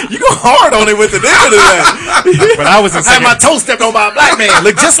 But you go hard on it with the nigga to that. But I was in I had my toe stepped on by a black man.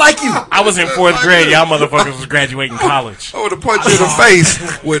 Look just like you. I was in 4th grade. Y'all motherfuckers was graduating college. I would have punched you in the face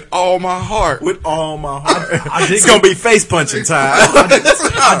with all my heart. With all my heart. It's going to be face punching time.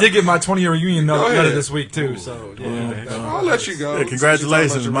 I did get my 20-year reunion noted this week, too. So, yeah. I'll let you go. Yeah,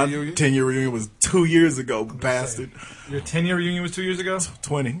 congratulations. My 10-year reunion was 2 years ago, bastard. Your 10-year reunion was 2 years ago?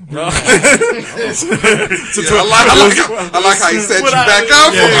 20. I like how he set you back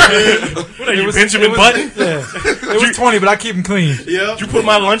up. What are you, Benjamin Button? Yeah. It was 20, but I keep them clean. Yeah. Did you put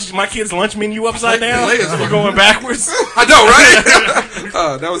my kid's lunch menu upside down? You're going backwards? I know,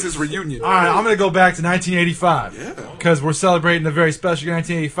 right? That was his reunion. All right, I'm going to go back to 1985. Yeah. Because we're celebrating a very special year,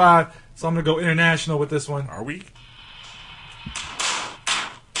 1985. So I'm going to go international with this one. Are we?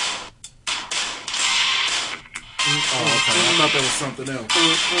 Oh, okay. I thought that was something else.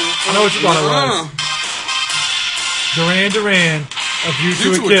 I know what you thought it was. Duran, A View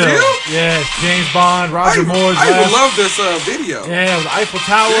to a Kill. Yeah, James Bond, Roger Moore. I even love this video. Yeah, with the Eiffel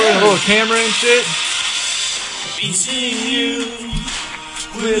Tower and a little camera and shit. Be seeing you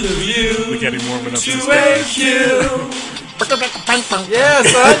with a view. Look at him warming up to a kill. Yeah,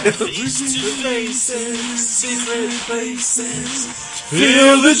 son. Secret places.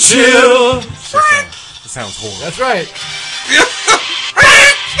 Feel the chill. That sounds horrible. That's right.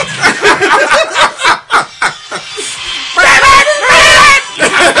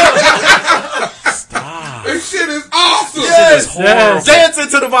 Stop. This shit is awesome. Yes. Dance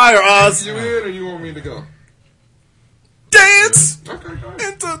into the fire, Oz. You in or you want me to go? Dance Okay, go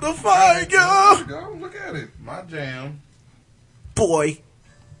ahead. into the fire. Go. Look at it. My jam. Boy.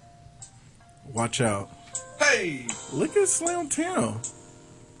 Watch out. Hey. Look at Slim Tim.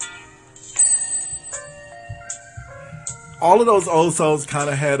 All of those old songs kind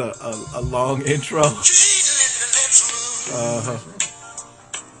of had a long intro.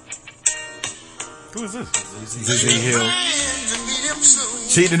 Who is this? ZZ Hill.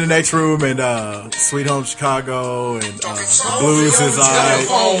 Cheating in the Next Room and Sweet Home Chicago and The Blues is alright.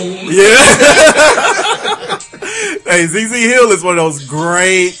 Yeah. Hey, ZZ Hill is one of those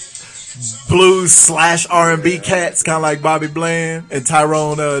great blues / R&B cats, kind of like Bobby Bland and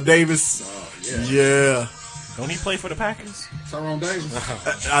Tyrone Davis. Yeah. Don't he play for the Packers? Tyrone Davis.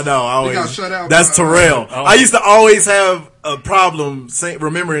 I know. I always, He got shut out that's by- Terrell. Oh. I used to always have a problem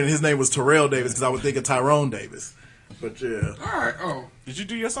remembering his name was Terrell Davis because I would think of Tyrone Davis. But yeah, All right. Oh. Did you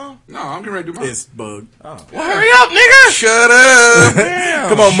do your song? No, I'm getting ready to do mine. it's bugged. Well, hurry up, nigga! Shut up. Damn.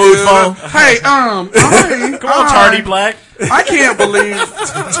 Come on, Mood Phone. Hey, Come on, Tardy Black. I can't believe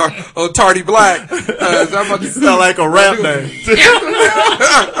Tardy Black. Is that what you Sound like a rap name.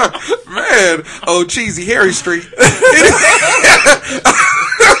 Man, cheesy Harry Street.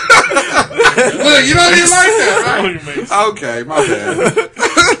 Look, you don't even like that, right? Okay, my bad.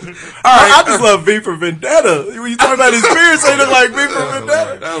 I just love V for Vendetta. When you talk about his beard, they look like V for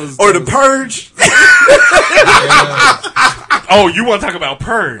Vendetta. Or The Purge. Oh, you want to talk about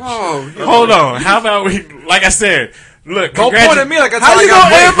Purge? Oh, Hold on. How about we, like I said, look, Don't point at me like I How you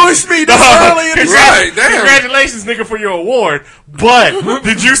gonna ambush me this early in the Right, damn. Congratulations, nigga, for your award. But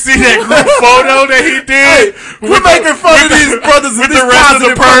did you see that group photo that he did? We're making fun of these brothers with and the rest of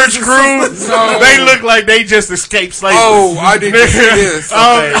the Purge crew. No. They look like they just escaped slavery. Oh, I didn't see this.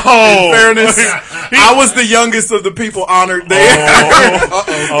 In fairness, I was the youngest of the people honored there. Yeah.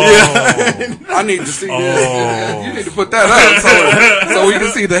 I need to see this. You need to put that up so we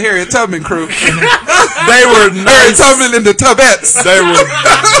can see the Harriet Tubman crew. They were Harriet Tubman and the Tubettes. They were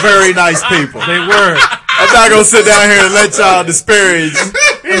very nice people. They were. I'm not gonna sit down here and let y'all disparage.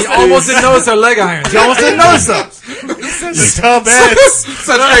 You almost didn't notice her leg irons. You almost didn't notice them. Such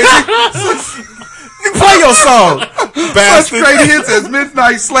crazy. Play your song, Such bastard. great hits as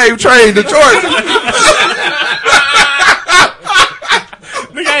Midnight Slave Train to Georgia.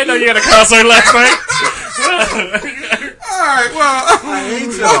 Nigga, I didn't know you had a concert last night. All right, well, I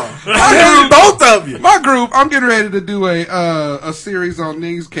hate y'all. I hate both of you. My group, I'm getting ready to do a series on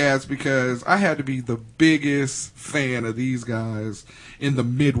these cats because I had to be the biggest fan of these guys in the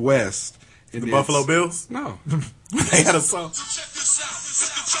Midwest. The Buffalo Bills? No. They had a song.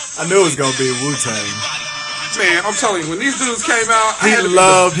 I knew it was gonna be Wu-Tang. Man, I'm telling you, when these dudes came out, I He had to be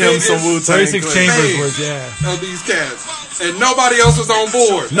loved the him some biggest Wu-Tang. 36 Clan. Chambers fan was, yeah. of these cats. And nobody else was on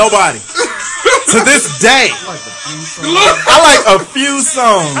board. Nobody. To this day. I like a few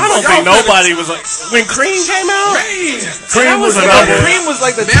songs. I don't think nobody was like when Cream came out. Cream was a Cream was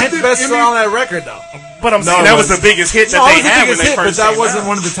like the 10th best song on that record, though. But I'm saying that was the biggest hit that No, they it was the had when biggest they hit, but first that came wasn't out.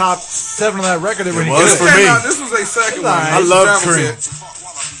 one of the top 7 on that record. That It was for me. This was a second one. I love Cream.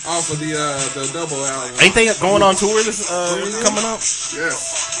 Off of the double album. Ain't they going on tour this coming up?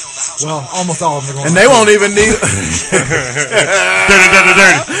 Yes. Well, almost all of them are going. And they won't even need.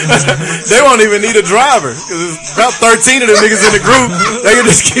 They won't even need a driver because there's about 13 of them niggas in the group. They can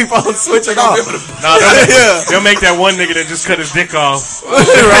just keep on switching off. No, they'll make that one nigga that just cut his dick off.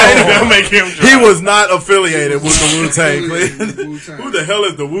 Right? They'll make him drive. He was not affiliated with the Wu-Tang Clan. Who the hell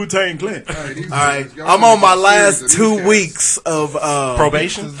is the Wu-Tang Clan? All right, I'm on my last 2 weeks of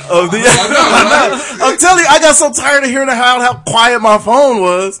probation. Of the, I'm telling you, I got so tired of hearing how quiet my phone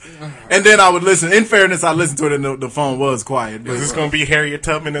was, and then I would listen. In fairness, I listened to it, and the phone was quiet. But Is this gonna be Harriet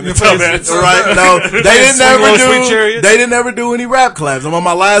Tubman and the plays- Tubettes? right? No, they didn't Swing ever Low, do. Sweet Chariots? They didn't ever do any rap collabs. I'm on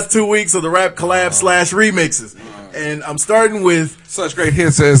my last 2 weeks of the rap collab / remixes, and I'm starting with Such great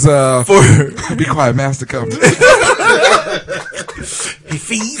hits as for Be Quiet, Master Come. he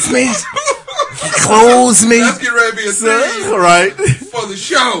feeds me, he clothes me. Let's get ready to be a thing Right, for the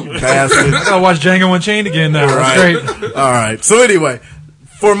show. bastard. I gotta watch Django Unchained again now. That's Right. great. All right. So anyway,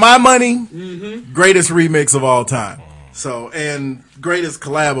 for my money, greatest remix of all time. So and greatest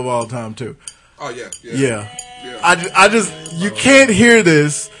collab of all time too. Oh, yeah. Yeah. I just you can't hear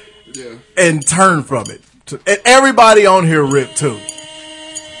this Yeah. and turn from it. And everybody on here ripped too.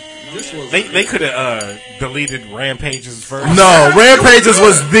 This was They could have deleted Rampage's verse. No, Rampages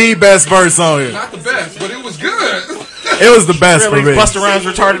was the best verse on here. not the best, but it was good. It was the best for Really, me. Busta Rhymes'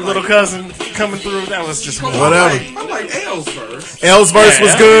 retarded little cousin coming through. That was just Whatever. I like L's verse. L's verse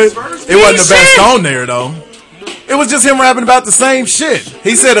was Yeah, good. L's verse. It wasn't the best on there though. It was just him rapping about the same shit.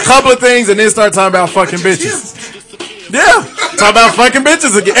 He said a couple of things and then started talking about fucking bitches. Yeah, talking about fucking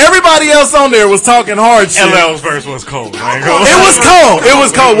bitches again. Everybody else on there was talking hard shit. LL's verse was cold. I ain't gonna It was cold. It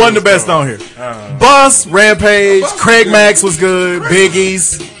was cold. Wasn't the best on here. Bus, Rampage, Craig Max was good.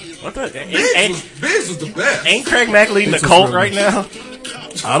 Biggies. What the? Biggs was the best. Ain't Craig Mack leading a cult right now?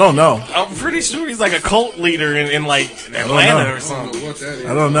 I don't know. I'm pretty sure he's like a cult leader in like Atlanta or I something. don't know what that is.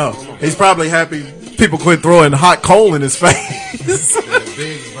 I don't know. He's probably happy people quit throwing hot coal in his face.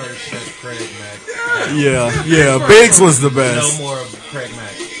 Biggs verse that's Craig Mack. Yeah. Biggs was the best. No more of Craig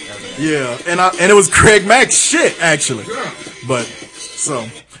Mack. Yeah, and it was Craig Mack's shit actually. But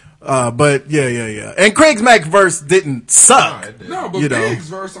yeah. And Craig Mack's verse didn't suck. No, but You know, Biggs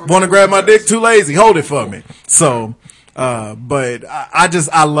verse on want to grab my dick? Too lazy. Hold it for me. So, but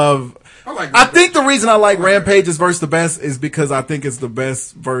I love. I think the reason I like Rampage's verse the best is because I think it's the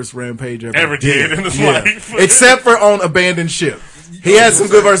best verse Rampage ever did in his life. Except for on Abandoned Ship. He had some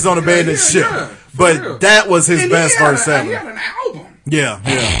good verses on Abandoned Ship, but that was his best verse He ever. had an album. Yeah.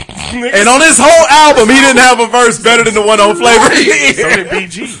 And on his whole album, he didn't have a verse better than the one on Flavor. So did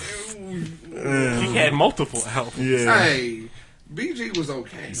BG. He had multiple albums. Yeah. Hey, BG was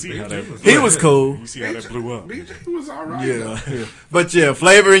okay. See how that He was cool. You see how that blew up. BG was alright. Yeah. But yeah,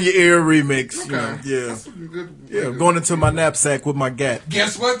 Flavor in Your Ear remix. You know, Okay. yeah. That's some good. Yeah, going into my knapsack with my gat.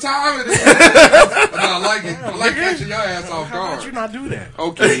 Guess what time it is? I like it. I like catching your ass off How guard. would you not do that?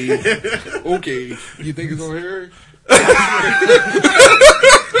 Okay. You think it's on here?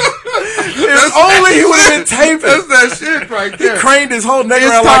 If only he would have been taping. That's that shit right there. Craned his whole neck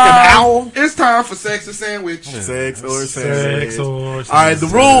around like an owl. It's time for Sex and Sandwich. Sex or Sex or All right, the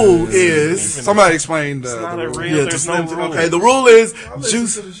rule is. Somebody explain It's not the a rule. real. There's no rule. Okay, the rule is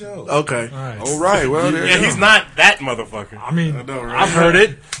juice. Okay. All right. Well, there Yeah, you he's go. not that motherfucker. I mean, know, right? I've heard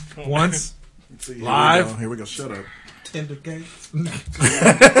it once. Live. Here we go. Shut up. Tender cakes. Turn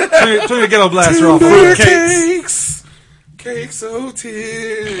your ghetto blaster off. Tender cakes. Cakes so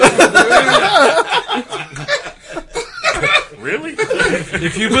tender. Really?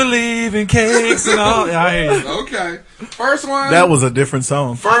 If you believe in cakes and all. Yeah, I hear you. Okay. First one. That was a different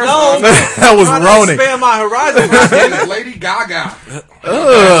song. First one. That was Trying to Ronnie. expand my horizon. is Lady Gaga.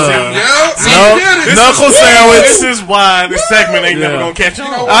 Knuckle sandwich. This is why this segment ain't never gonna catch on.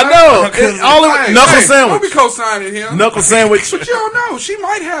 I know. Knuckle sandwich. Don't be co-signing him. Knuckle sandwich. But you don't know. She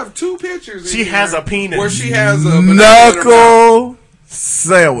might have 2 pictures. She has a penis. Where she has a banana in her mouth. Knuckle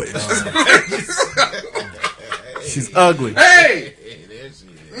sandwich. She's ugly. Hey.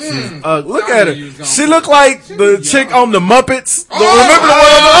 Look at her. She look like the chick on the Muppets. Remember the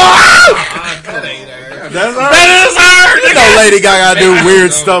one? That's her. That is her. You know Lady Gaga do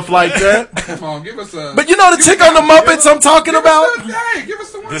weird stuff like that. Come on, give us a. But you know the chick on the Muppets I'm talking about? Hey, give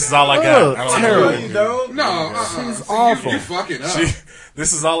us the one. This is all I got. I don't Terrible. No, She's awful. You fucking up.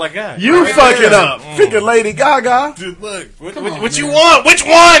 This is all I got. You fucking up. Picking Lady Gaga. Dude, look. What you want? Which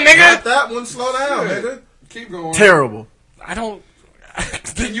one, nigga? Not that one. Slow down, nigga. Keep going. Terrible. I don't.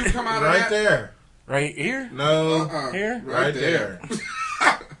 Can you come out of Right that? there. Right here? No. Here? Right there.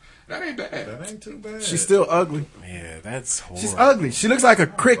 That ain't bad. That ain't too bad. She's still ugly. Yeah, that's horrible. She's ugly. She looks like a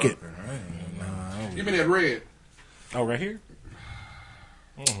cricket. Give me that red. Oh, right here?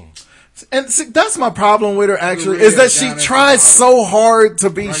 And see, that's my problem with her, actually, The red is that she down at the tries bottom. so hard to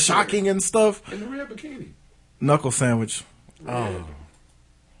be Right shocking and stuff. In the red bikini. Knuckle sandwich. Oh.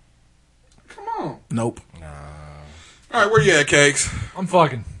 Come on. Nope. All right, where you at, Cakes? I'm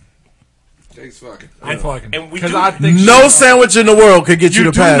fucking. Cakes fucking. I'm fucking. And we Because do- I think No sandwich in the world could get you,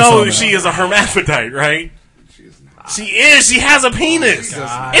 You to do pass know on that that. she is a hermaphrodite, right? She is not. She is. She has a penis.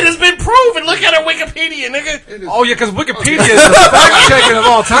 It has been proven. Look at her Wikipedia, nigga. It is. Oh, yeah, because Wikipedia is the fact checking of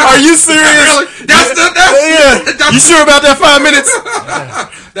all time. Are you serious? Yeah. You sure about that 5 minutes?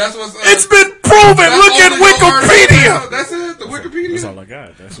 That's what's. It's been proven. that's Look at only your Wikipedia. article. That's it. The Wikipedia. That's all I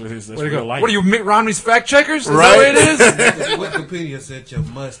got. That's what it is. That's Way to go. real life. What are you, Mitt Romney's fact checkers? Is Right. that what it is? Wikipedia said your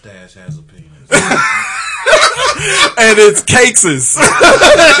mustache has a penis. And it's Cakeses.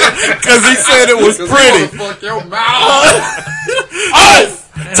 Because he said it was pretty. Fuck your mouth.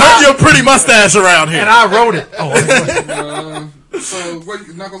 Turn your pretty mustache around here. And I wrote it. Oh, So what?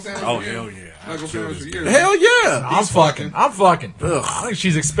 Knuckle sandwich. Oh, for you? hell yeah. Knuckle sandwich for you. Hell yeah. I'm fucking. I'm fucking. I think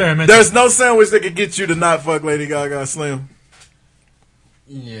she's experimenting. There's no sandwich that could get you to not fuck Lady Gaga Slim.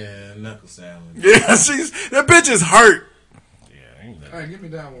 Yeah, knuckle sandwich. Yeah, that bitch is hurt. All right, give me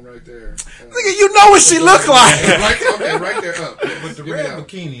that one right there. Nigga, you know what she look like. Right there up. But the Give me red that one.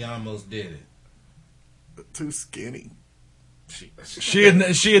 bikini almost did it. Too skinny. She in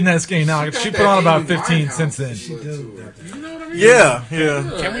that skinny now. She put on about 15 since then. You know what I mean? Yeah.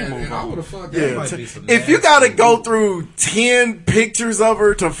 Can we move I on? would have fucked Yeah. that. Might be some If you nasty gotta go shit. through 10 pictures of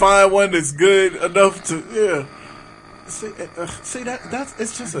her to find one that's good enough to, yeah. See that's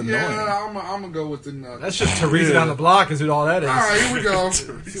it's just annoying. Yeah, I'm gonna go with the knuckle. That's just Teresa down the block is who all that is. All right, here we go.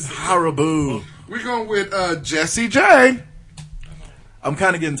 It's horrible. We're going with Jessie J. I'm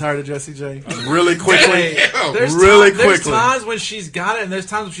kind of getting tired of Jessie J. Really quickly. There's Really there's quickly. times when she's got it, and there's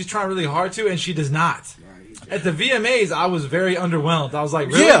times when she's trying really hard to, and she does not. At the VMAs, I was very underwhelmed. I was like,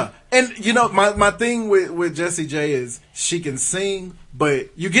 really? Yeah, and you know my thing with Jessie J is she can sing, but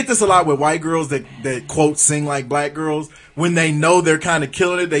you get this a lot with white girls that quote sing like black girls. When they know they're kind of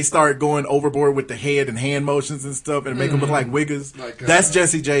killing it, they start going overboard with the head and hand motions and stuff, and make them look like wiggers. Like, That's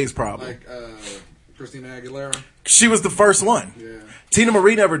Jessie J's problem. Like Christina Aguilera. She was the first one. Yeah. Tina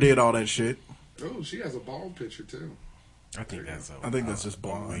Marie never did all that shit. Oh, she has a bald picture too. I think that's just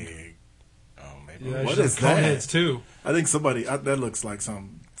blonde. wig. Oh, maybe. Yeah, What she's is got that? heads too. I think that looks like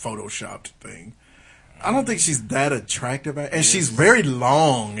some photoshopped thing. I don't think she's that attractive, and she's very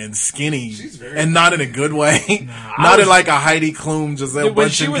long and skinny, and not in a good way. Not in like a Heidi Klum, Giselle Dude, when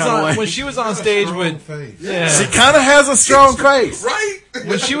Bundchen she was kind of on way. when she was on stage with face. yeah, She kind of has a strong face, Right?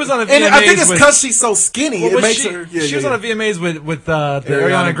 when she was on a VMAs and I think it's with, because she's so skinny. well, it when makes she, her. she was on a VMAs with the Ariana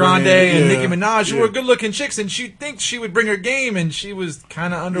Ariana Grande Grande, and yeah. Nicki Minaj, who Yeah. were good looking chicks, and she'd think she would bring her game, and she was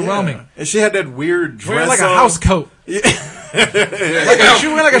kind of underwhelming. Yeah. And she had that weird dress Wearing like a on. house coat. She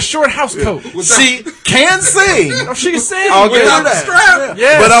wearing like a short house coat. She can sing. Oh, she can sing. I'll give Yeah. her that. Strap.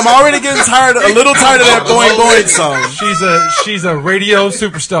 Yes. But I'm already getting a little tired of that Boing Boing song. She's a radio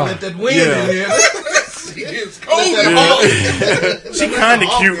superstar. Let that wind Yeah. in here. She is cold. She kind of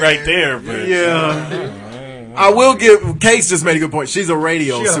cute right there, but Yeah. I will give. Case just made a good point. She's a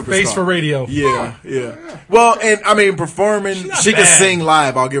radio She got a superstar. face for radio. Yeah, yeah. Well, and I mean, performing, She's not she can bad. sing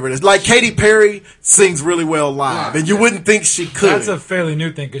live. I'll give her this. Like Katy Perry sings really well live, and you wouldn't think she could. That's a fairly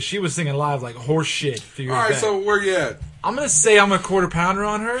new thing because she was singing live like horse shit a few years All right, back. so where you at? I'm gonna say I'm a quarter pounder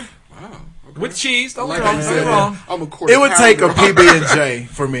on her Wow. Okay. with cheese. Don't Like get wrong. I Don't said, get wrong. I'm a quarter It would take a pounder. PB and J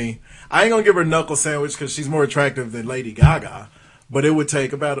for me. I ain't gonna give her knuckle sandwich because she's more attractive than Lady Gaga. But it would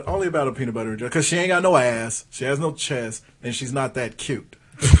take only about a peanut butter and jelly because she ain't got no ass, she has no chest, and she's not that cute.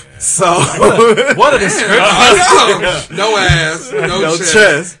 So What a description. No ass, no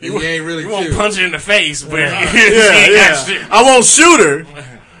chest. And you ain't really You won't cute. punch her in the face, but yeah. I won't shoot her.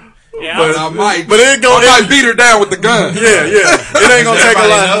 Yeah, But- I might, But it go- I might beat her down with the gun. Yeah, yeah. It ain't gonna take a Everybody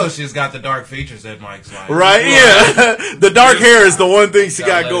lot. knows she's got the dark features that Mike's like. Right? Yeah. The dark hair is the one thing she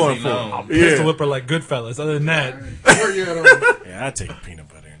got Gotta let it going be for. known. Pistol Yeah. whip her like Goodfellas. Other than that, Where you at on? yeah, I take a peanut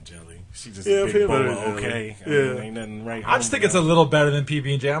butter and jelly. She just Yeah, a big peanut bowl butter of and jelly. okay. I Yeah. mean, ain't nothing right. I just think it's a little better than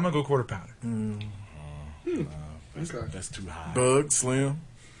PB&J. I'm gonna go quarter pounder. Okay. That's too high. Bug, Slim.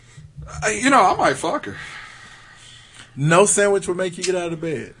 I might fuck her. No sandwich would make you get out of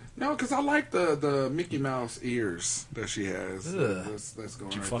bed. No, because I like the Mickey Mouse ears that she has. Ugh. That's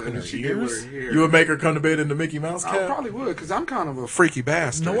going You right fucking there. her That she did with ears? her hair. You would make her come to bed in the Mickey Mouse I cap? probably would, because I'm kind of a freaky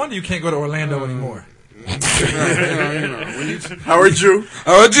bastard. No wonder you can't go to Orlando anymore. When you Howard Jew.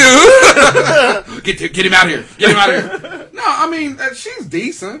 Oh, Jew! get him out of here! Get him out of here! No, I mean she's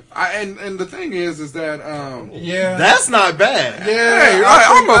decent. And the thing is that Yeah. That's not bad. hey,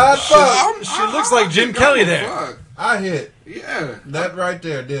 I'd fuck. She looks like Jim Kelly there. Fuck. I hit. Yeah. That right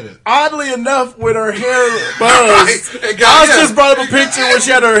there did it. Oddly enough, with her hair buzzed, It got- I just brought up a picture where she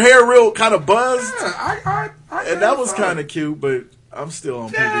had her hair real kind of buzzed, Yeah, I and that was kind of cute. But I'm still on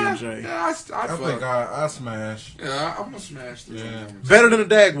PB&J. Yeah, I I fuck. think I smashed. Yeah, I'm gonna smash this. Yeah. Better than a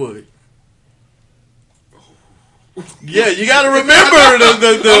Dagwood. Yeah, you got to remember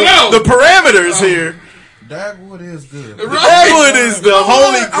the parameters here. Dagwood is good. Dagwood is the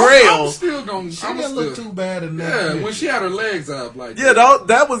holy grail. I'm still gonna. She I'm didn't look still. too bad in that. Yeah, picture. when she had her legs up, like Yeah,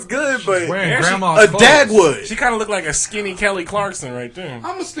 that was good, but Wearing Yeah, she- grandma's a clothes. Dagwood. She kind of looked like a skinny Kelly Clarkson right there.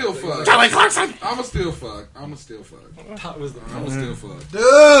 I'ma still fuck. Kelly Clarkson. I'ma still fuck. I'ma still fuck. That was the- I'ma still fuck.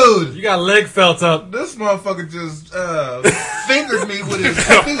 Dude, You got leg felt up. this motherfucker just fingered me with his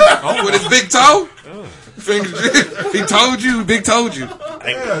feet. With his big toe. He told you. Big told you.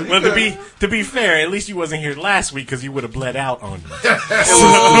 Well, to be fair, at least you wasn't here last week because you would have bled out on me.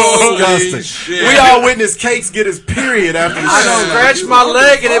 Disgusting. shit. We all witnessed Cakes get his period after the I show. scratched my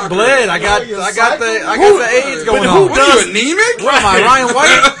leg and it bled. I got the AIDS going who on. What are you, anemic? What am I, Ryan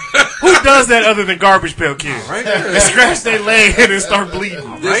White? Who does that other than Garbage Pail Kids? Right? They scratch their leg and then start bleeding.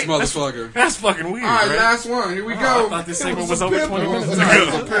 This Right? motherfucker. That's fucking weird, All right, right? last one. Here we I go. thought this segment was over 20 minutes It was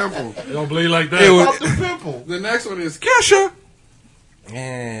a ago. pimple. Don't bleed like that. It was- The pimple. The next one is Kesha.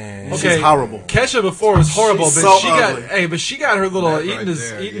 Yeah. She's horrible. Kesha before was horrible, She's but so she ugly. got her little That right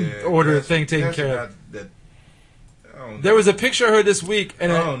there, eating yeah. order Kesha- thing taken Kesha care of. got that- I don't There was a picture of her this week,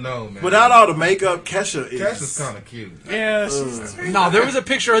 and I don't know, man. Without all the makeup, Kesha is. Kesha's kind of cute. Yeah, she's, no, there was a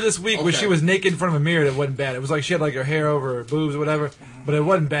picture of her this week where Okay. she was naked in front of a mirror that wasn't bad. It was like she had like her hair over her boobs or whatever, but it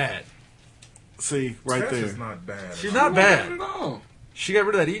wasn't bad. See, right Kesha's there. not bad. She's not bad. Not at all. She got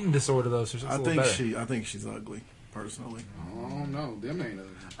rid of that eating disorder though, so she's a I little think better. I think she's ugly, personally. Oh no, them ain't ugly.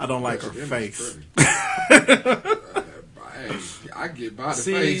 I don't like her Them is face. pretty. Hey, I get by the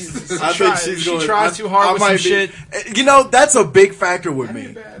See, face. I think she's she going. tries too hard with some shit. You know, that's a big factor with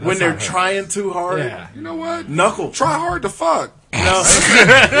me. bad. When That's they're not her. trying too hard. Yeah. You know what? Knuckle. Try hard to fuck. No.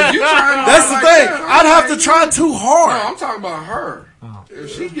 If you trying That's the like thing. that, I'd have to okay. try too No, hard. I'm talking about her.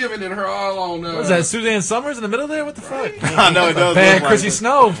 If she giving it her all on. What was that, Suzanne Summers in the middle there? What the fuck? I know it does. Bad look Chrissy like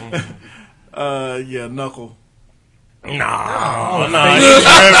Snow. yeah, Knuckle. no.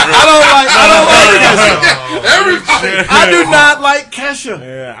 I do not like Kesha.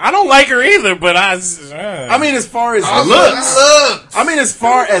 Yeah, I don't like her either, but I mean, as far as looks. I mean, as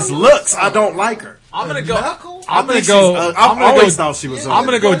far as looks, I don't like her. I'm gonna go. Knuckle? I'm gonna Think go. she's ug- I'm I've gonna always go. thought she was I'm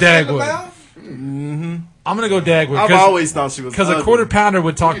ugly. gonna go Dagwood. Mouth? I'm gonna go Dagwood. I've always thought she was because ugly. a quarter pounder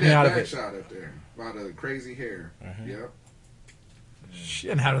would talk me that out of back it. shot up there by the crazy hair. Yep. She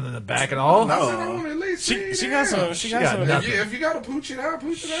didn't have it in the back at all. I said I want to at least see she it got there. some. She got got some. nothing. If you got to pooch it out,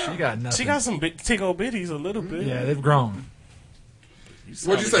 pooch it out. She got nothing. She got some big tickle bitties a little bit. Yeah, they've grown.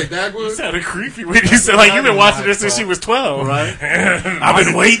 What'd you say, You Dagwood? sounded creepy when you said like you've been watching this since she was 12, Right? I've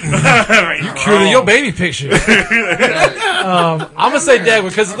been waiting. Cured your baby picture. I'm gonna say Dagwood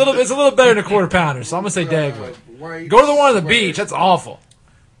because it's a little better than a quarter pounder. So I'm gonna say Dagwood. Go to the one on the beach. That's awful.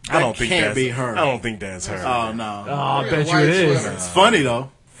 I don't think can't that's, be her. I don't think that's her. Oh no. Oh, I bet you white it is. sweater. It's funny though.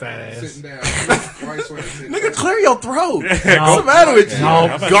 Fat ass. Sitting down. White sweater. Nigga, clear your throat. What's the matter with you?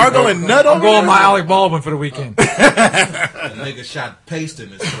 No. Gargling nut over I'm going there? my Alec Baldwin for the weekend. That nigga shot paste in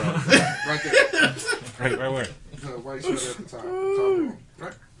his throat. Right there. Right where? White sweater at the top.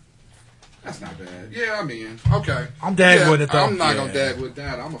 Right? That's not bad. Yeah, I'm in. Okay. I'm dag with it, though. I'm not gonna dag with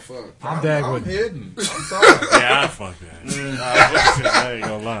that. I'm a fuck. I'm dag I'm with it. hidden. I'm sorry. Yeah, I fuck that. I ain't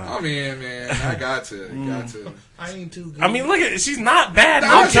gonna lie. I'm in, man. I got to. Got to. I ain't too good. I mean, look at she's not bad.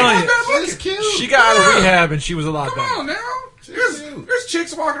 I'm telling you, she's cute. she got out of rehab and she was a lot Come better. on now. There's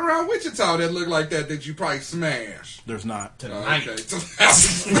chicks walking around Wichita that look like that you probably smash. There's not. Tonight. On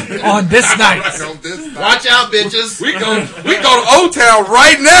this night. On this night. Watch out, bitches. We go to Old Town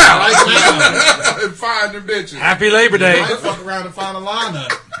right now and find them bitches. Happy Labor Day. I fuck around and find a lineup.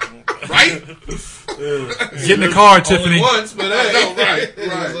 Right? Get in the car, Tiffany. Only once, but hey. Right. It is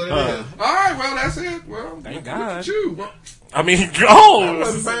what it is. All right, well, that's it. Well, Thank look God. at you. Well, I mean, That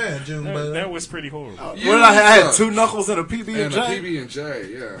wasn't bad, June, bud. that was pretty horrible. What did I had 2 knuckles and a PB and and a J. PB&J,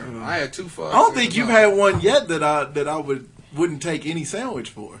 yeah. I had 2 fucks. I don't think you've had one yet that I wouldn't take any sandwich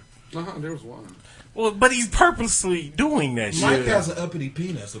for. There was one. Well, but he's purposely doing that shit. Mike has an uppity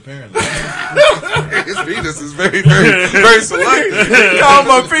penis, apparently. His penis is very, very, very selective. Call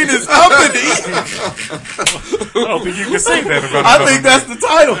my penis uppity. I don't think you can say that about. I think that's the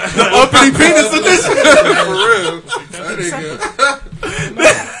title. The uppity penis edition. For real. That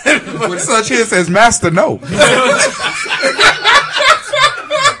nigga. With such hits as Master No.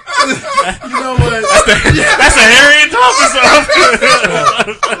 You know what? That's a Harriet Thomas song.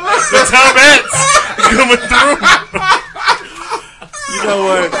 The Tomettes coming through. You know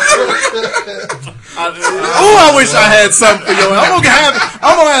what? I wish I had something for your ass.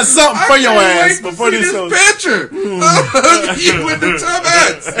 I'm gonna have something for your ass before this show. Picture. You with the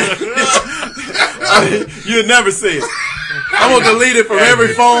Tomettes. You'll never see it. I'm gonna delete it from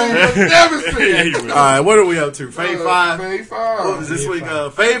every phone. Never see it. All right, what are we up to? Fave 5. Fave 5. What was this week?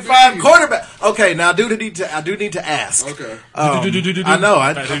 Fave 5 quarterback. Okay, now I do need to ask. Okay. I know.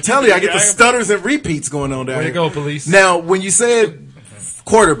 I'm telling you, I get the stutters and repeats going on down Way to here. go, police. Now, when you said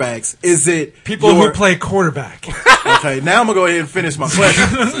quarterbacks, is it People who play quarterback. Okay, now I'm gonna go ahead and finish my question.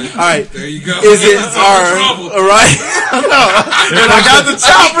 All right, There you go. is it our all right? No, and I got the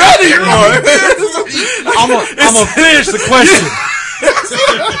chop ready for it. I'm gonna finish the question.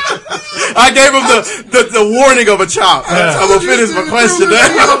 I gave him the warning of a chop. I'm gonna finish my question. He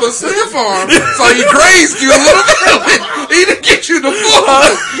have a stiff arm, so he grazed you a little bit. He didn't get you the full.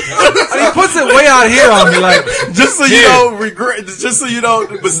 He puts it way out here on me, like Just so you don't regret, just so you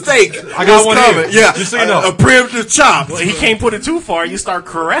don't mistake. I got what's one coming. here. Yeah, Just so you know. a preemptive chop. Well, he can't put it too far. You start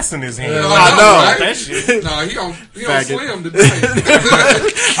caressing his hand. I know. Right? That shit. Nah, he don't Faggot. slim today.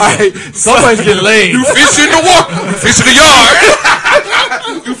 All right, somebody's getting laid. You fish in the water. You fish in the yard.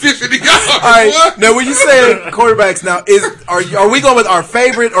 You fish in the yard. all right. Now, when you say quarterbacks, now are we going with our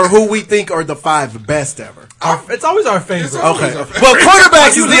favorite or who we think are the 5 best ever? It's always our favorite. Okay. Well,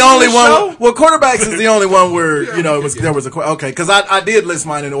 quarterbacks is the only one. Well, quarterbacks is the only one where there was a okay. Because I did list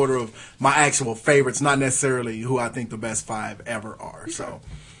mine in order of my actual favorites, not necessarily who I think the best 5 ever are. So,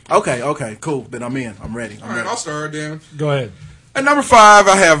 okay, cool. Then I'm in. I'm ready. All right, I'll start then. Go ahead. At number 5,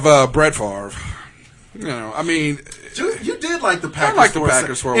 I have Brett Favre. You know, I mean, You did like the Packers. I liked the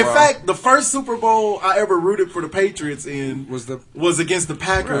Packers for a In while. fact, the first Super Bowl I ever rooted for the Patriots in was against the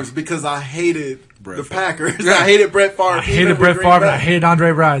Packers Right. because I hated Brett the Favre. Packers. Yeah. I hated Brett Favre. I hated Brett Favre and I hated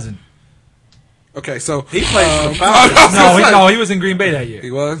Andre Rison. okay, so He played for the Falcons. No, he was in Green Bay that year.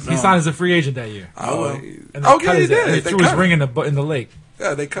 he was. He signed as a free agent that year. Oh, well. And Oh, they yeah, cut he his did. ass. They They threw his cut ring in the lake.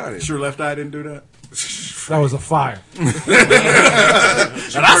 Yeah, they cut it. Sure, left eye didn't do that. That was a fire. That's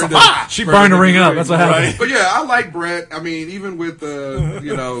a fire. She burned the ring up. That's what happened. But yeah, I like Brett. I mean, even with the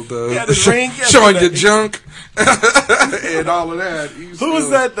Yeah, the ring, yeah, showing that- your junk and all of that. Who was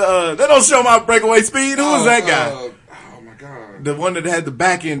that? They don't show my breakaway speed. Who was that guy? oh my god! The one that had the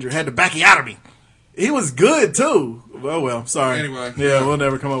back injury, had the backiotomy. He was good too. Well, sorry. Anyway. Yeah, we'll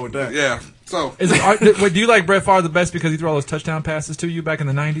never come up with that. Yeah. So Wait, do you like Brett Favre the best because he threw all those touchdown passes to you back in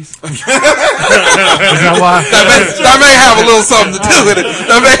the 90s? Is that why? that may have a little something to do with it.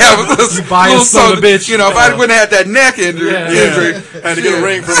 That may have a little, biased son of a something. bitch. You know, if I wouldn't have had that neck injury, Had to get a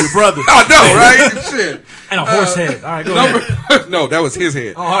ring from your brother. I know, right? Shit. And a horse head. All right, go ahead. No, that was his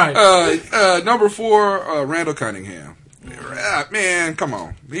head. Oh, all right. Number 4, Randall Cunningham. Man, come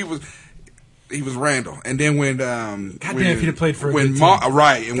on. He was Randall, and then when if he'd have played for a when good Ma, team.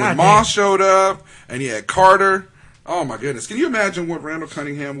 right, and when God Moss damn. showed up, and he had Carter. Oh my goodness! Can you imagine what Randall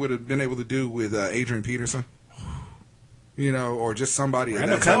Cunningham would have been able to do with Adrian Peterson? you know, or just somebody.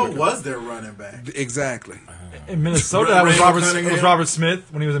 Randall Cunningham was their running back. Exactly. In Minnesota, that was Robert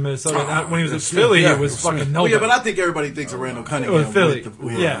Smith when he was in Minnesota. When he was in Philly, it was fucking nobody. Yeah, but I think everybody thinks of Randall Cunningham. It was Philly.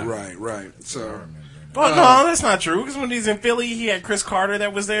 Yeah. Right. So. But no, that's not true. Because when he's in Philly, he had Chris Carter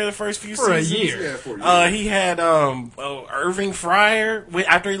that was there the first few for seasons. A year. Yeah, for a year. He had Irving Fryer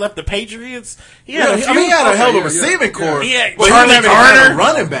after he left the Patriots. He had he had a hell of a receiving core. He had Charlie Carter,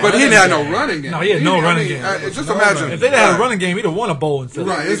 running back, but he didn't have no running game. No, he had no running game. Just imagine if they'd had a running game, he'd have won a bowl in Philly.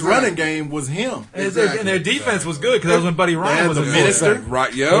 Right, his running game was him, and their defense was good because that was when Buddy Ryan was a minister.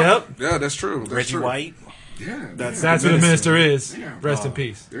 Right? Yeah, that's true. Reggie White. Yeah, that's what the minister is. Yeah. Rest in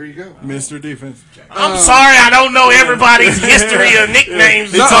peace. There you go, Minister Defense. I'm sorry, I don't know everybody's history of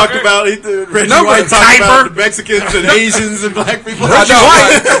nicknames. He talked about Reggie White talked about the Mexicans and Asians and black people.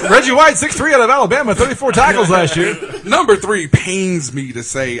 Reggie White, 6'3" out of Alabama, 34 tackles last year. Number 3 pains me to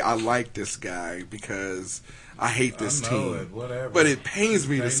say I like this guy because I hate this team. But it pains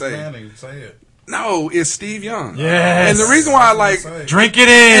me to say. Say it. No, it's Steve Young. Yes. And the reason why I like drink it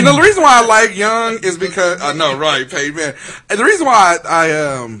in. And the reason why I like Young is because I know, right, Peyton, man. And the reason why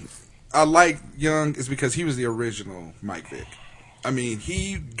I like Young is because he was the original Mike Vick. I mean,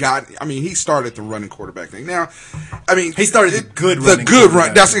 he started the running quarterback thing. Now, I mean, he started the good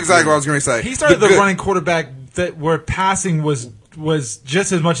run. That's exactly what I was going to say. He started the running quarterback where passing was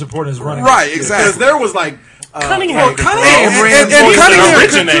just as much important as running. Right, exactly. Because there was like. Cunningham originator.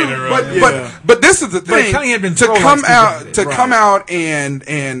 But this is the thing. Cunningham been to come out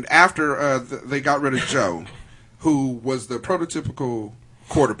and after they got rid of Joe, who was the prototypical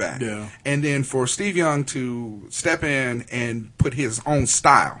quarterback, and then for Steve Young to step in and put his own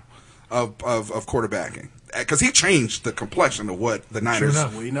style of quarterbacking. Because he changed the complexion of what the Niners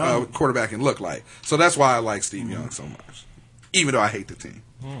quarterbacking looked like. So that's why I like Steve Young so much, even though I hate the team.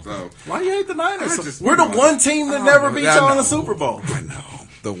 So why do you hate the Niners? We're the one team that never beat y'all in the Super Bowl. I know,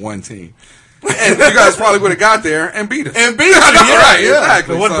 the one team. And you guys probably would have got there and beat us. Right,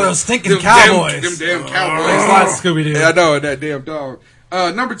 exactly. What those stinking Cowboys? Them damn Cowboys. Thanks a lot, Scooby-Doo. Yeah, I know, that damn dog.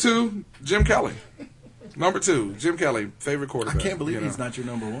 Number 2, Jim Kelly. Number 2, Jim Kelly, favorite quarterback. I can't believe he's not your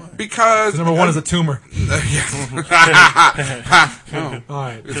number 1. Because number 1 is a tumor. All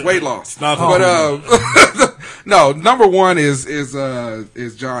right, it's weight loss. But no, number 1 is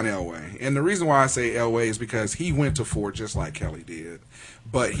John Elway, and the reason why I say Elway is because he went to 4 just like Kelly did.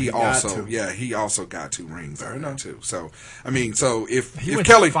 But he also got 2 rings out of that too. So I mean, if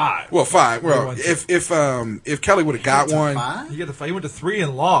Kelly 5, well 5, well if Kelly would have got 1, he went to 3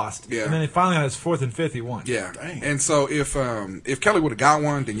 and lost. Yeah, and then finally on his 4th and 5th he won. Yeah, dang. And so if Kelly would have got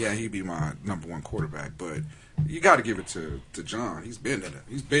 1, then yeah, he'd be my number 1 quarterback. But you got to give it to John. He's been in it.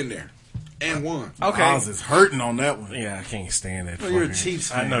 He's been there. And won. Okay. Oz is hurting on that one. Yeah, I can't stand that. Well, you're a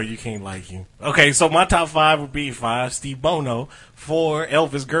Chiefs fan. I know you can't like him. Okay, so my top 5 would be 5, Steve Bono, 4,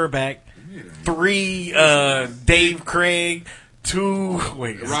 Elvis Gerback, 3, Dave Craig, 2,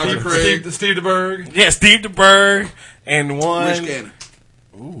 Roger Craig, Steve DeBerg. Yeah, Steve DeBerg, and 1. Rich Gannon.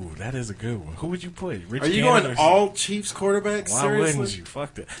 Ooh, that is a good one. Who would you put? Rich Are you Gannon going all Chiefs quarterbacks? Why seriously? wouldn't you?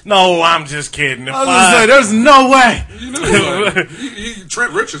 Fuck that. No, I'm just kidding. I was gonna say, there's no way. You know,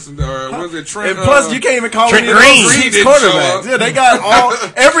 Trent Richardson, or was it Trent? And plus, you can't even call Trent any of Green. those Chiefs quarterbacks. Yeah, they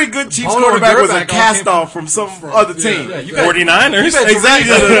got every good Chiefs quarterback was a cast off from some other team. 49ers.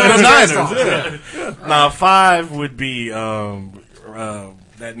 Exactly. The Niners. Yeah. Now, 5 would be that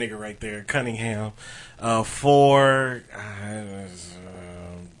nigga right there, Cunningham. 4.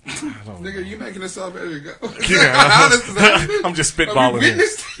 Nigga, you making this up? There you go. Yeah, I'm just spitballing here.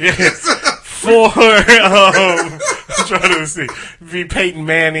 Yeah. 4, I'm trying to see. Be Peyton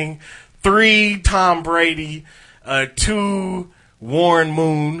Manning. 3, Tom Brady. 2, Warren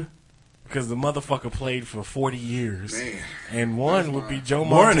Moon. Because the motherfucker played for 40 years. Man, and 1 would be Joe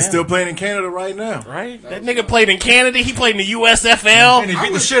Montana. Warren is still playing in Canada right now. Right? That nigga played in Canada. He played in the USFL. And he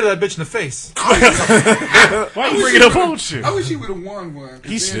beat the shit out of that bitch in the face. Why you bringing up old shit? I wish he would have won 1.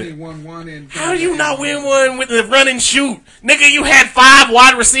 He should. He won 1. And how do you not win 1 with the run and shoot? Nigga, you had 5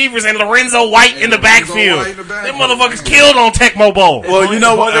 wide receivers and Lorenzo White in the backfield. Them motherfuckers killed on Tecmo Bowl. Well, you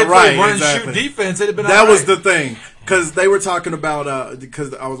know what? Right, run exactly. and shoot defense. It'd have been that was the thing. Because they were talking about,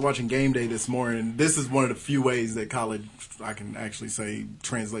 because I was watching Game Day this morning. This is one of the few ways that college, I can actually say,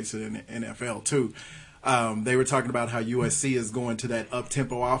 translates it in the NFL too. They were talking about how USC is going to that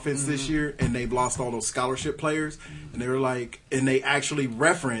up-tempo offense this year, and they've lost all those scholarship players. And they were like, and they actually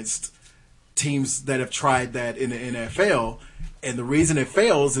referenced teams that have tried that in the NFL. And the reason it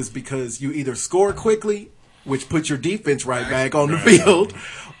fails is because you either score quickly, which puts your defense right back on the field,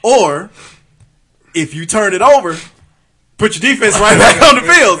 or if you turn it over, put your defense right back on the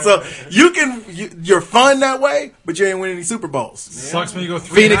field. So you're fun that way, but you ain't winning any Super Bowls. Sucks when you go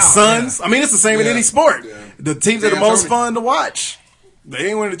 3 Phoenix and out. Suns. I mean, it's the same in any sport. Yeah. The teams that are most fun to watch, they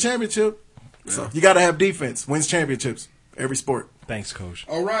ain't winning the championship. So you got to have defense. Wins championships. Every sport. Thanks, Coach.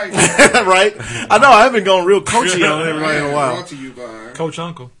 All right. Right? I know. I haven't gone real coachy on everybody in a while. Brought to you by Coach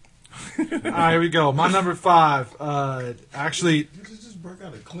Uncle. All right, here we go. My number 5. Actually, Just broke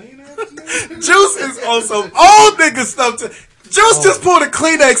out a cleaner. Juice is on some old nigga stuff. Juice just pulled a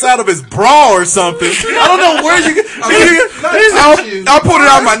Kleenex out of his bra or something. I don't know where you get. I'll put it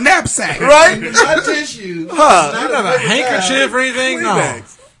out of my knapsack. Right? Not tissue. Huh? I don't have a handkerchief or anything. No.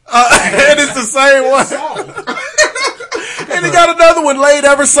 Kleenex. And it's the same one. And he got another one laid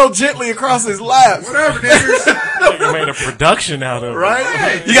ever so gently across his lap. Whatever, niggas. You made a production out of it.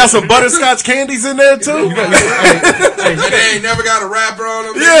 Right? You got some butterscotch candies in there too? And they ain't never got a wrapper on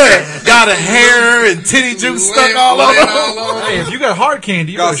them. Yeah. Got a hair and titty juice stuck all over them. Hey, if you got hard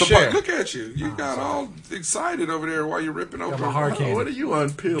candy, you Got gotta some, share. look at you. You got all excited over there while you're ripping open. my hard candy. What are you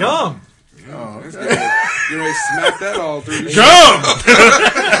unpeeling? Gum. Oh, okay. You ready to smack that all through the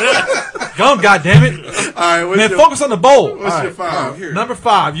Gum, goddammit. All right, what's Man, your, focus on the bowl. what's All your right. five? here. Number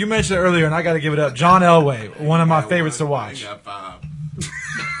 5, you mentioned it earlier, and I got to give it up. John Elway, one of my favorites to watch.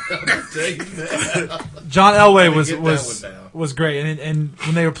 John Elway was great, and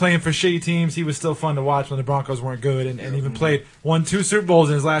when they were playing for shitty teams, he was still fun to watch when the Broncos weren't good, and even won 2 Super Bowls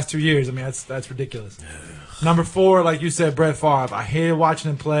in his last 2 years. I mean, that's ridiculous. Number 4, like you said, Brett Favre. I hated watching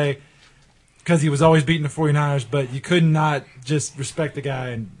him play because he was always beating the 49ers, but you could not just respect the guy,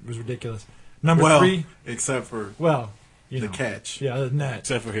 and it was ridiculous. Number 3, except for well, you the know, catch. yeah, other than that.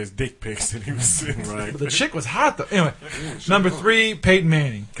 Except for his dick pics that he was sitting right. But the chick was hot though. Anyway, number 3, Peyton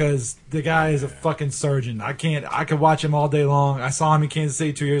Manning, because the guy is a fucking surgeon. I could watch him all day long. I saw him in Kansas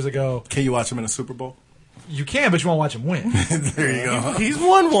City 2 years ago. Can you watch him in a Super Bowl? You can, but you won't watch him win. There you go. He's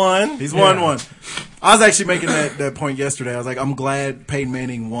won one. He's won one. I was actually making that point yesterday. I was like, I'm glad Peyton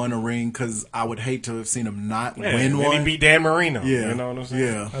Manning won a ring because I would hate to have seen him not win And one. he beat Dan Marino. Yeah. You know what I'm saying?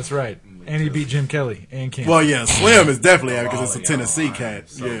 Yeah. That's right. And he beat Jim Kelly and Cam. Well, yeah, Slim is definitely out because it's a Tennessee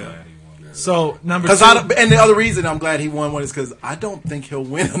cat. Yeah. So number 2, And the other reason I'm glad he won one is because I don't think he'll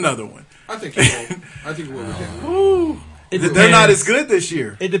win another one. I think he will. I think he will again. They're not as good this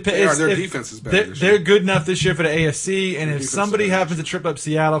year. It depends. Their defense is better. They're good enough this year for the AFC, and if somebody happens to trip up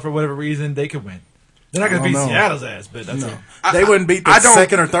Seattle for whatever reason, they could win. They're not going to beat know. Seattle's ass, but that's it. They wouldn't beat the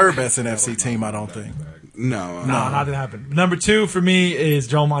second or third best NFC team, I don't think. No. No, not gonna happen. Number 2 for me is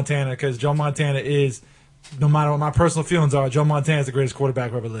Joe Montana, because Joe Montana is, no matter what my personal feelings are, Joe Montana is the greatest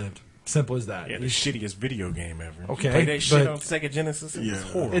quarterback who ever lived. Simple as that. Yeah, the shittiest video game ever. Okay, Play that shit but- on Sega Genesis. It was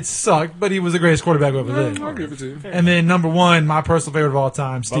horrible. It sucked, but he was the greatest quarterback who ever lived. I'll give it to you. And then number 1, my personal favorite of all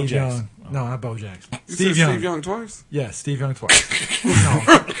time, Steve Bo Jackson. Young. No, not Bo Jackson. You Steve said Young. Steve Young twice? Yeah, Steve Young twice.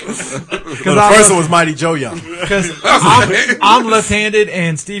 The first one was Mighty Joe Young. Because I'm left-handed,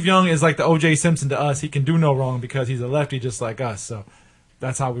 and Steve Young is like the O.J. Simpson to us. He can do no wrong because he's a lefty just like us. So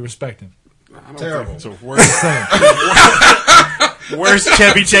that's how we respect him. Terrible. It's the worst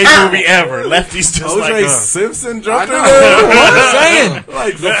Chevy Chase movie ever. Lefty's just like O.J. us. Simpson jumped in I there. know. I'm saying.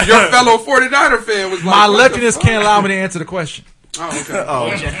 Like, Your fellow 49er fan was like, My what the leftiness fuck? can't allow me to answer the question. Oh, okay.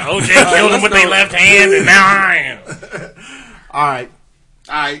 OJ killed him with their left hand, and now I am. all right.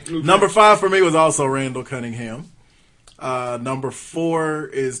 All right. Number 5 for me was also Randall Cunningham. Number 4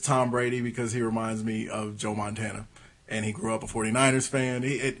 is Tom Brady because he reminds me of Joe Montana. And he grew up a 49ers fan.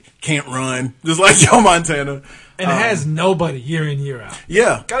 He can't run, just like Joe Montana. And it has nobody year in, year out.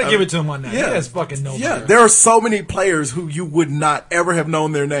 Yeah. Gotta give it to him on that. yeah. He has fucking nobody. Yeah, there are so many players who you would not ever have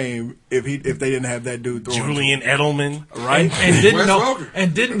known their name if they didn't have that dude throwing. Julian Edelman. Right? And didn't Wes know Welker.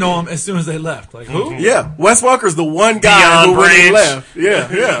 and didn't know him as soon as they left. Like who? Yeah, Wes Welker's the one guy Deion who when he Branch. left.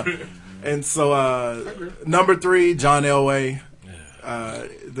 Yeah, yeah. And so number 3, John Elway.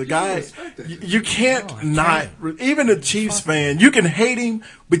 The guy, you can't not, even a Chiefs fan, you can hate him,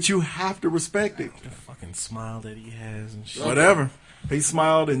 but you have to respect it. The fucking smile that he has and shit. Whatever. He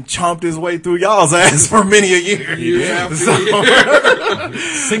smiled and chomped his way through y'all's ass for many a year. Yeah.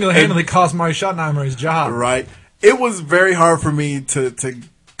 Single-handedly cost Marty Schottenheimer his job. Right. It was very hard for me to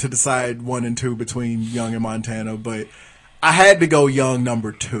decide 1 and 2 between Young and Montana, but I had to go Young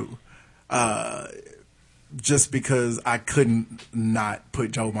number 2. Just because I couldn't not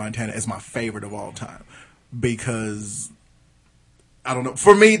put Joe Montana as my favorite of all time. Because, I don't know.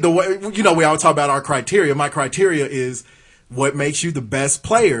 For me, the way, we always talk about our criteria. My criteria is what makes you the best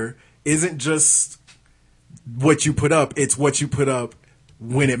player isn't just what you put up. It's what you put up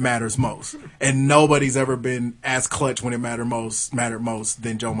when it matters most. And nobody's ever been as clutch when it mattered most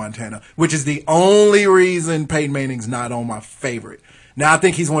than Joe Montana, which is the only reason Peyton Manning's not on my favorite. Now, I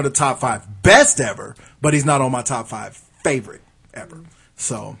think he's one of the top 5 best ever, but he's not on my top 5 favorite ever.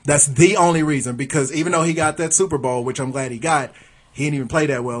 So that's the only reason, because even though he got that Super Bowl, which I'm glad he got, he didn't even play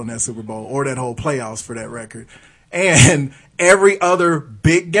that well in that Super Bowl or that whole playoffs for that record. And every other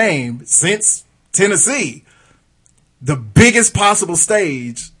big game since Tennessee, the biggest possible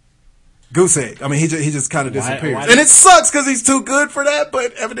stage, goose egg. I mean, he just kind of disappears. And it sucks because he's too good for that,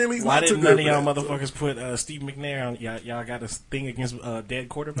 but evidently he's not too good. Why didn't none of y'all motherfuckers put Steve McNair on? Y'all got a thing against dead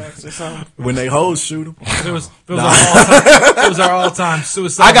quarterbacks or something? When they hoes shoot him. It was our all-time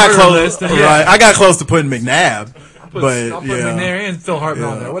suicide. I got close. List, right, I got close to putting McNabb. I'll put McNair and Phil Hartman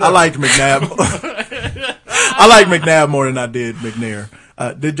on there. Whatever. I liked McNabb. I like McNabb more than I did McNair.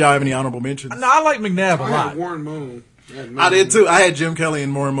 Did y'all have any honorable mentions? No, I like McNabb a lot. I had Warren Moon. I did too. I had Jim Kelly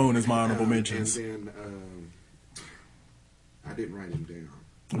and Warren Moon as my honorable mentions. And then I didn't write him down.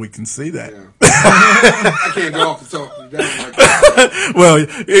 We can see that. Yeah. I can't go off the top of that. Well,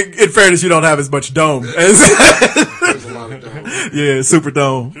 in fairness, you don't have as much dome. There's a lot of dome. Yeah,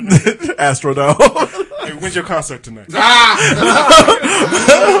 Superdome, Astrodome. Hey, when's your concert tonight?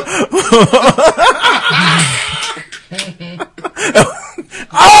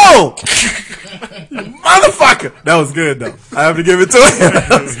 Oh! Motherfucker! That was good, though. I have to give it to him.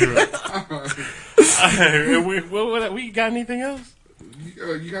 That was good. We got anything else?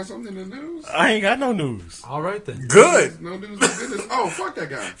 You got something in the news? I ain't got no news. All right, then. Good. No news, no business. Oh, fuck that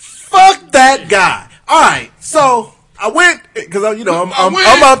guy. Fuck that guy. All right, so I went, because,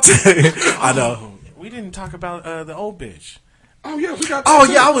 I'm up to, I know. We didn't talk about the old bitch. Oh, yeah, we got Oh,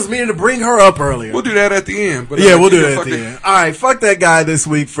 yeah, I was meaning to bring her up earlier. We'll do that at the end. But yeah, we'll do that at the end. All right, fuck that guy this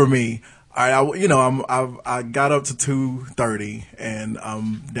week for me. All right, I got up to 230, and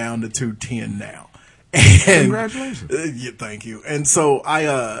I'm down to 210 now. And, congratulations. Yeah, thank you. And so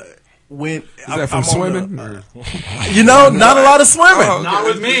I went. Is that from swimming? Not a lot of swimming. Oh, not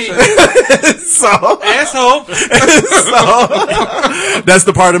with me. So asshole. So that's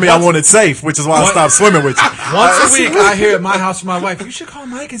the part of me I wanted safe, which is why I stopped swimming with you. Once a week, I hear at my house from my wife, "You should call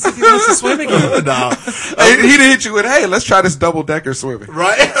Mike and see if he wants to swim again." No, he didn't hit you with, "Hey, let's try this double decker swimming."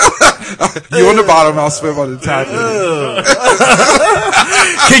 Right? You on the bottom, I'll swim on the top.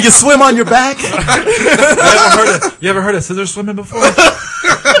 Can you swim on your back? You ever heard of scissor swimming before?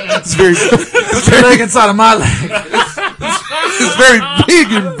 It's very. Put your leg inside of my leg. It's very big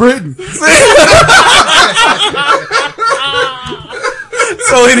in Britain.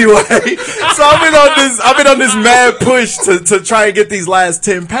 So anyway, I've been on this mad push to try and get these last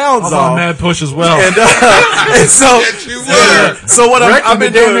 10 pounds off. I was on a mad push as well. And so what I've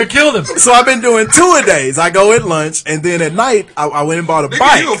been doing, killed him. So I've been doing 2-a-days. I go at lunch, and then at night I went and bought a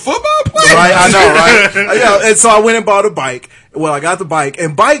bike. You a football player? Right, I know, right? Yeah, and so I went and bought a bike. Well, I got the bike,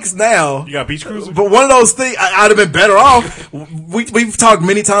 and bikes now. You got beach cruiser? But one of those things, I'd have been better off. We've talked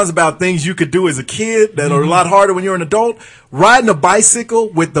many times about things you could do as a kid that are a lot harder when you're an adult. Riding a bicycle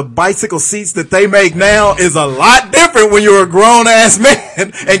with the bicycle seats that they make now is a lot different when you're a grown ass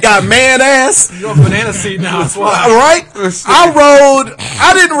man and got man ass. You're a banana seat now, that's why. Right? I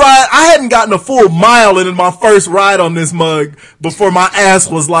hadn't gotten a full mile in my first ride on this mug before my ass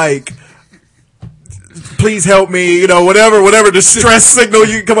was like, please help me, whatever distress signal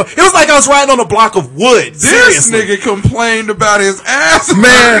you can come up. It was like I was riding on a block of wood. This nigga complained about his ass.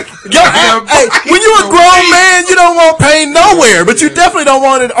 Man, hey, when you're a grown man, you don't want pain nowhere, but you definitely don't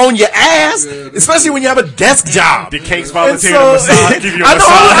want it on your ass, especially when you have a desk job. Did Cakes volunteer to massage? Give you a I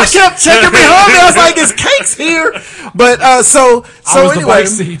massage? kept checking behind me. I was like, is Cakes here? But, so anyway. The bike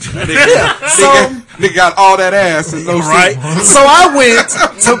seat. Yeah, Nigga got all that ass and no right. seat. So I went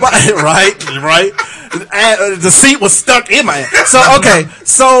to buy, right. The seat was stuck in my ass. So, okay.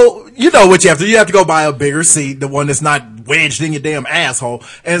 So, you know what you have to do. You have to go buy a bigger seat, the one that's not wedged in your damn asshole.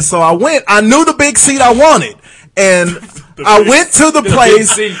 And so I knew the big seat I wanted. And I went to the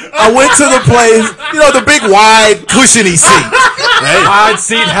place, the big wide cushiony seat. Hey, wide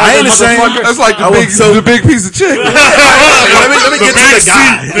seat, I ain't ashamed. That's like the big piece of chicken. Let me get to the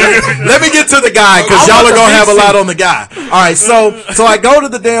guy. Let me get to the guy, because y'all are gonna have a lot on the guy. All right, so I go to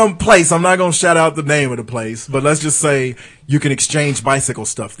the damn place. I'm not gonna shout out the name of the place, but let's just say you can exchange bicycle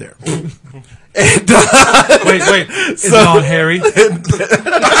stuff there. And, wait, is it on Harry?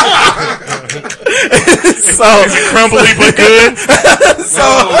 So is it crumbly but good?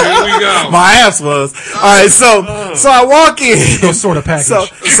 Here we go. My ass was. All right, so I walk in. No sort of package.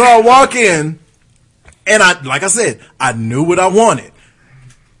 So I walk in, and like I said, I knew what I wanted.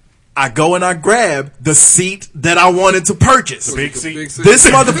 I go and I grab the seat that I wanted to purchase. The big seat. This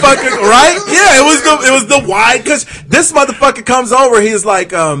motherfucker, right? Yeah, it was the wide, cause this motherfucker comes over. He's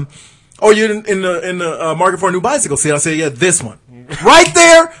like, "Oh, you're in the market for a new bicycle seat?" I said, "Yeah, this one." Right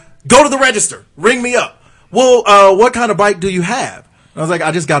there. Go to the register. Ring me up. Well, what kind of bike do you have? I was like,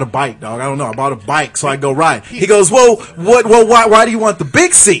 I just got a bike, dog. I don't know. I bought a bike so I go ride. He goes, well, why do you want the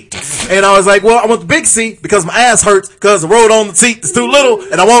big seat? And I was like, well, I want the big seat because my ass hurts because the road on the seat is too little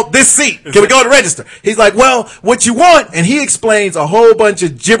and I want this seat. Can we go to the register? He's like, well, what you want? And he explains a whole bunch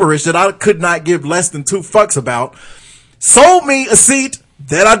of gibberish that I could not give less than 2 fucks about. Sold me a seat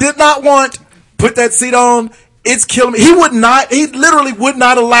that I did not want. Put that seat on. It's killing me. He literally would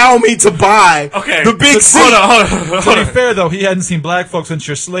not allow me to buy the big seat. Hold on. To be fair, though, he hadn't seen black folks since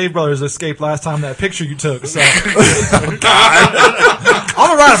your slave brothers escaped last time that picture you took. So. I'm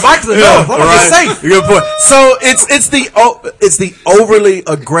gonna ride a bike to the north. I'm gonna get safe. Good point. So it's the overly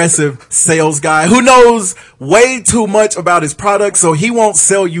aggressive sales guy who knows way too much about his product, so he won't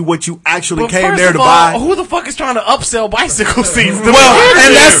sell you what you actually came there to buy. Who the fuck is trying to upsell bicycle seats? Well,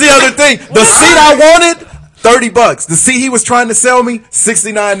 and that's the other thing. The seat I wanted, $30. The seat he was trying to sell me,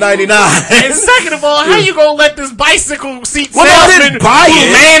 $69.99. And second of all, how you gonna let this bicycle seat I salesman didn't buy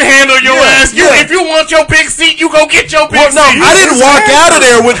it. manhandle your ass? If you want your big seat, you go get your big seat. I didn't walk out of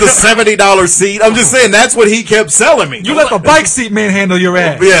there with the $70 seat. I'm just saying that's what he kept selling me. You let the bike seat manhandle your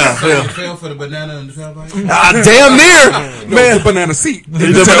ass. Yeah. You fell for the banana and the tailbike? Damn near. Man, the banana seat. The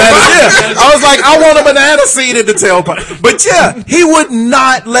banana, I was like, I want a banana seat in the tailpipe. But yeah, he would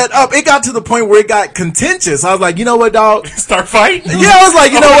not let up. It got to the point where it got contentious. I was like, you know what, dog? Start fighting? Yeah, I was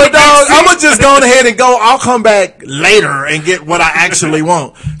like, you know what, dog? I'm going to just go ahead and go. I'll come back later and get what I actually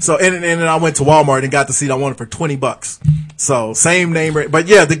want. So, and then I went to Walmart and got the seat I wanted for $20. So, same name. But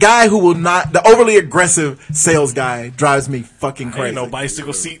yeah, the guy who will not, the overly aggressive sales guy drives me fucking crazy. Ain't no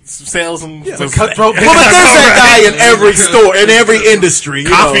bicycle seat salesman. Yeah. Cutthroat. Well, but there's that guy in every store, in every industry.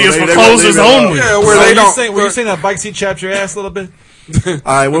 Coffee is for closers only. Yeah, where they don't. Were you saying that bike seat chaps your ass a little bit? All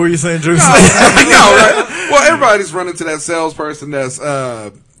right, what were you saying, Drew? No, right? Well, everybody's running to that salesperson that's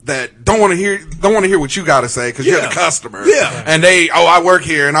that don't want to hear what you got to say because you're the customer. Yeah, and I work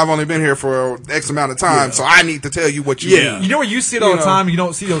here and I've only been here for X amount of time, so I need to tell you what you need. You know where you see it all the time? You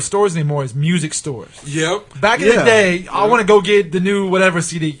don't see those stores anymore. Is music stores. Yep. Back in the day, I want to go get the new whatever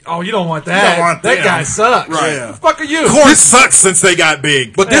CD. Oh, you don't want that. You don't want that guy sucks. Right. Who the fuck are you? Korn sucks since they got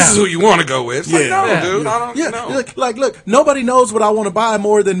big. But this is who you want to go with. It's like, no, dude, I don't know. Look, nobody knows what I want to buy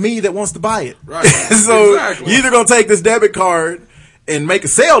more than me that wants to buy it. Right. So you're either gonna take this debit card and make a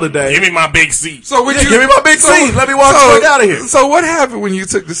sale today. Give me my big seat. So give me my big seat. Let me walk the fuck out of here. So what happened when you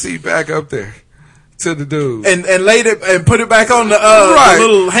took the seat back up there to the dude and laid it and put it back on the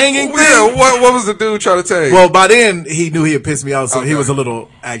little hanging thing? Yeah. What was the dude trying to tell you? Well, by then he knew he had pissed me off, so he was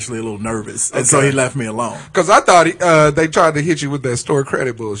actually a little nervous, and so he left me alone. Because I thought they tried to hit you with that store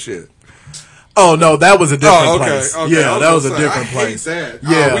credit bullshit. Oh no, that was a different place. Okay. Yeah, that was a different place. That.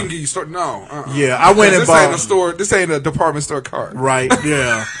 Yeah, we can get you store. No. Yeah, I went and bought. Ain't a store. This ain't a department store card. Right.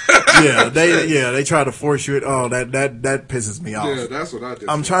 Yeah. They try to force you. Oh, that pisses me off. Yeah, that's what I did.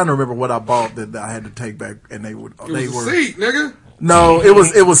 I'm trying to remember what I bought that I had to take back, and they were seat, nigga. No,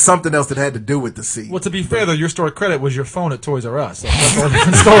 it was something else that had to do with the seat. Well, to be fair though, your store credit was your phone at Toys R Us. So that's a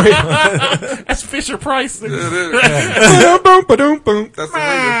different story. That's Fisher Price. It is. That's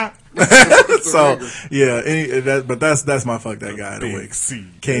the So yeah, but that's my fuck that guy. The big seat.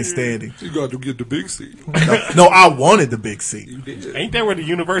 Can't stand him. You got to get the big seat. No, I wanted the big seat. You did. Ain't that where the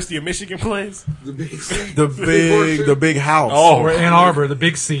University of Michigan plays? The big seat. The big house. Oh, we're Ann Arbor, the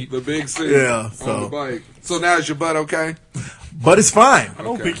big seat. The big seat. Yeah. On the bike. So now is your butt okay? But it's fine. I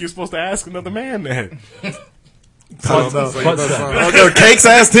don't think you're supposed to ask another man that. Cakes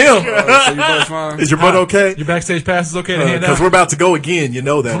asked him. So your butt's fine? Is your butt okay? Your backstage pass is okay to hand out? Because we're about to go again. You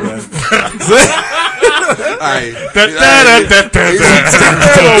know that, right?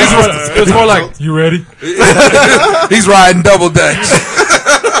 It was more like, you ready? He's riding double dutch.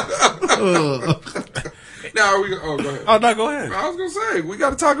 Now go ahead. Oh no, go ahead. I was gonna say we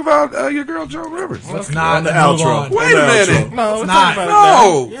got to talk about your girl Joan Rivers. Let's not on the move outro. on. Wait a minute. No, it's not.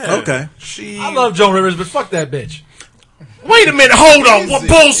 No. Yeah. Okay. I love Joan Rivers, but fuck that bitch. Wait a minute, hold on. What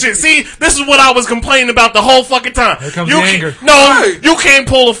bullshit? See, this is what I was complaining about the whole fucking time. Here comes the anger. No, you can't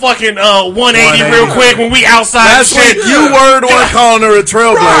pull a fucking 180 real quick when we outside. That's shit. what you were the one calling her a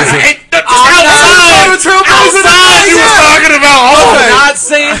trailblazer. Right. Outside, you was talking about. I'm not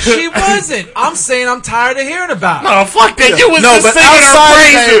saying she wasn't. I'm saying I'm tired of hearing about it. No, fuck that. You was just but singing her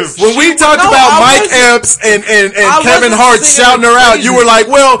praises. when we talked about Mike Epps and Kevin Hart shouting her out, you were like,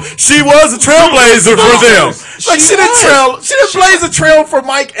 well, she was a trailblazer for them. Like she didn't blaze a trail for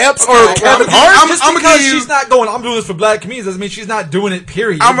Mike Epps or Kevin Hart. Just because she's not going, I'm doing this for black comedians doesn't mean she's not doing it,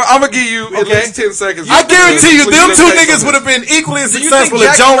 period. I'm gonna give you at least 10 seconds. I guarantee you, them two niggas would have been equally as successful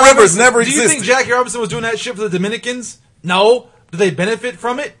if Joan Rivers never existed. Do you think Jackie Robinson was doing that shit for the Dominicans? No. Do they benefit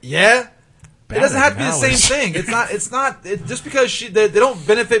from it? Yeah. It doesn't have to be the same thing. It's not just because they don't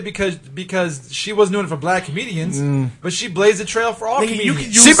benefit because she wasn't doing it for black comedians, but she blazed a trail for all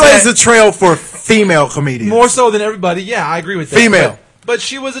comedians. She blazed a trail for female comedians. More so than everybody. Yeah, I agree with that. Female. But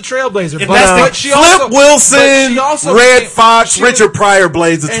she was a trailblazer. Flip Wilson, Red Fox, Richard Pryor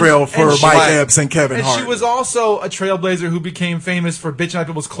blazed the trail for Mike Epps and Kevin Hart. And she was also a trailblazer who became famous for bitching out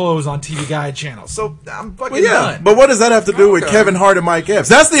people's clothes on TV Guide channel. So I'm fucking done. But what does that have to do with Kevin Hart and Mike Epps?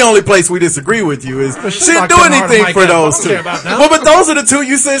 That's the only place we disagree with you. Is she didn't do anything for those two? Well, but those are the two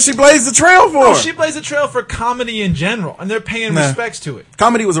you said she blazed the trail for. No, she blazed the trail for comedy in general, and they're paying respects to it.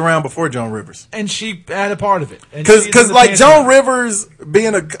 Comedy was around before Joan Rivers, and she had a part of it. Because like Joan Rivers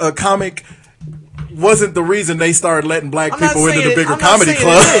being a comic wasn't the reason they started letting black people into the bigger comedy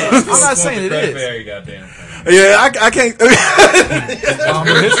club. I'm not saying it is. Very goddamn. Yeah, I can't.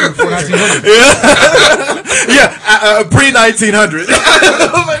 Pre-1900.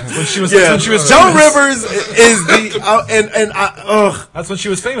 When she was Joan Rivers is the that's when she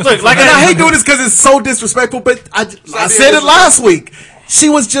was famous. Look, like, and I hate doing this because it's so disrespectful, but I said it last week. She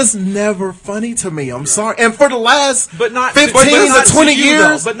was just never funny to me. I'm sorry. And for the last 15 to 20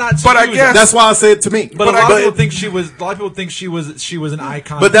 years, but I guess that's why I said to me. But a lot of people think she was an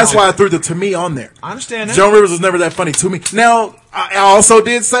icon. But that's why I threw the to me on there. I understand that. Joan Rivers was never that funny to me. Now, I also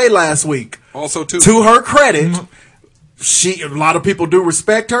did say last week, to her credit, a lot of people do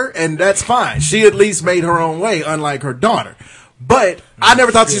respect her, and that's fine. She at least made her own way, unlike her daughter. But I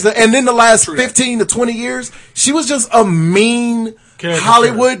never thought she's and then the last 15 to 20 years, she was just a mean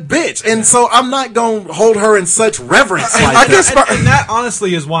Hollywood bitch. And so I'm not going to hold her in such reverence like that. And that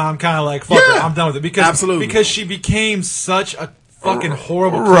honestly is why I'm kind of like, fuck her, I'm done with it. Because she became such a fucking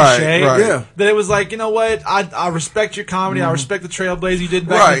horrible cliche that it was like, you know what, I respect your comedy, I respect the trailblazer you did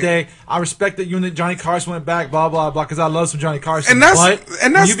back in the day, I respect that you and Johnny Carson went back, blah blah blah, because I love some Johnny Carson. And that's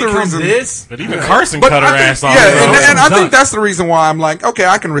the reason. But even Carson cut her ass off. And I think that's the reason why I'm like, okay,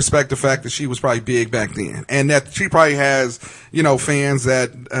 I can respect the fact that she was probably big back then, and that she probably has fans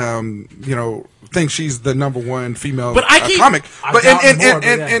that think she's the number one female comic. But and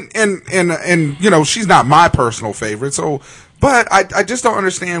she's not my personal favorite, so. But I just don't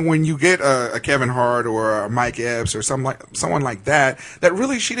understand when you get a Kevin Hart or a Mike Epps or someone like that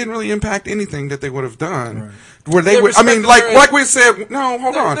really she didn't really impact anything that they would have done. Right. Where they would, I mean, like we said, no,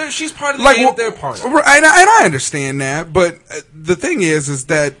 hold on. She's part of the game, they're part of it. And I understand that, but the thing is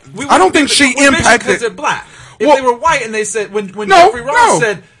that I don't think she impacted. Because they're black. If they were white and they said when Jeffrey Ross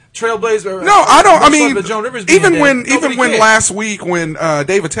said Trailblazer. No, I don't. I mean, even when last week when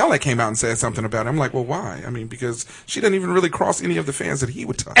Dave Attell came out and said something about it, I'm like, well, why? I mean, because she doesn't even really cross any of the fans that he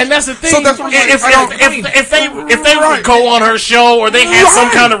would touch. And that's the thing. So that's if they would go on her show or they had some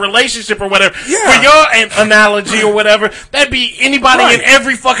kind of relationship or whatever, for your analogy or whatever, that'd be anybody in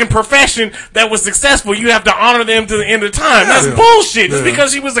every fucking profession that was successful. You have to honor them to the end of time. That's bullshit. Just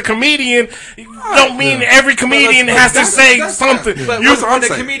because she was a comedian, don't mean every comedian has to say something. But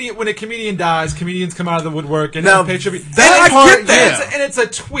when a comedian dies, comedians come out of the woodwork and pay tribute. That part, and it's a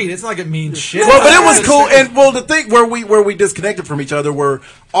tweet. It's not like it means shit. Well, but it was cool. And the thing where we disconnected from each other were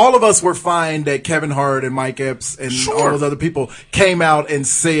all of us were fine that Kevin Hart and Mike Epps and all those other people came out and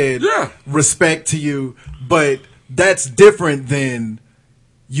said respect to you, but that's different than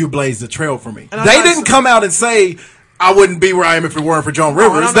you blazed the trail for me. They didn't come out and say I wouldn't be where I am if it weren't for Joan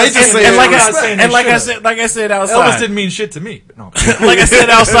Rivers. They just said, like I said outside, Elvis didn't mean shit to me. No. Like I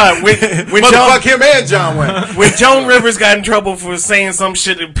said outside, when motherfuck him and John Wayne. When Joan Rivers got in trouble for saying some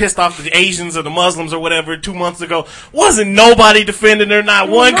shit that pissed off the Asians or the Muslims or whatever 2 months ago, wasn't nobody defending her, not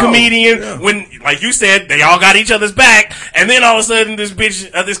one comedian. Yeah. When, like you said, they all got each other's back, and then all of a sudden this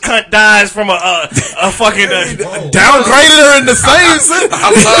bitch, this cunt dies from a fucking downgraded her in the same.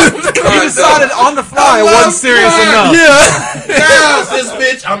 He decided on the fly it wasn't serious enough. Yeah. Yes, this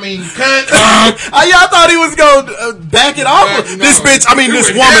bitch. I mean, cunt. I thought he was going to back it off. This bitch, I mean, this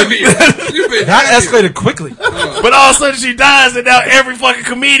woman. That escalated quickly. But all of a sudden she dies, and now every fucking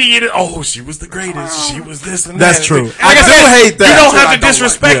comedian, she was the greatest. She was this and that. That's true. Like I said, hate that. you don't have I to don't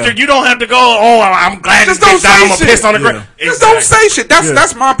disrespect like. her. You don't have to go, I'm glad Just this don't bitch died. I'm say going to shit. piss on the grave. Just don't say shit.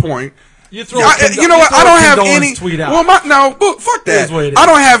 That's my point. You throw You know what? I don't have any. tweet out. Well, fuck that. is what it is. I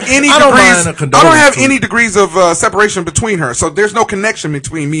don't have any I don't degrees. mind a I don't condolence have tweet. any degrees of separation between her. So there's no connection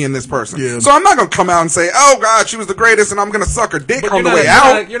between me and this person. Yeah. So I'm not gonna come out and say, "Oh God, she was the greatest," and I'm gonna suck her dick But on the you're way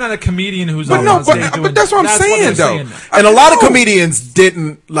not- out. You're not a comedian who's But on no, stage but doing that's what I'm that. saying, they're though. now. And a lot of No. comedians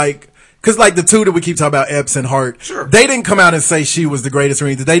didn't like, because like the two that we keep talking about, Epps and Hart, Sure. they didn't come out and say she was the greatest or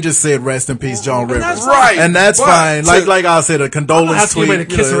anything. They just said rest in peace, Joan Rivers. that's right. And that's But fine. to- Like I said, a condolence Ask tweet. anybody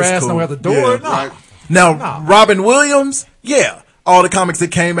to kiss you know, her it's ass cool. and out the door. Yeah. No. Right. Now, No. Robin Williams, all the comics that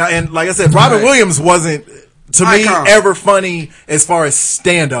came out, and like I said, Robin Right. Williams wasn't, to me, Icon. ever funny as far as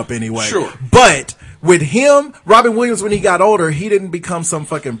stand-up anyway. Sure. But with him, Robin Williams, when he got older, he didn't become some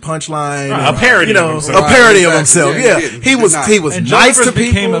fucking punchline. Right, a parody of himself. A parody of Right, himself, exactly. yeah. Yeah, he didn't. He was He did not. And nice Joan to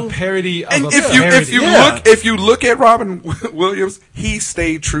Rivers became people. a parody of And a if parody. you look at Robin Williams, he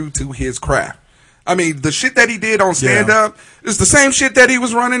stayed true to his craft. I mean, the shit that he did on stand up is the same shit that he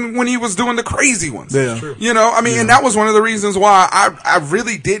was running when he was doing the crazy ones. Yeah. True. You know, I mean, and that was one of the reasons why I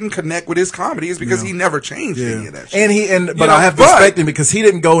really didn't connect with his comedy is because he never changed any of that shit. But I have to respect him because he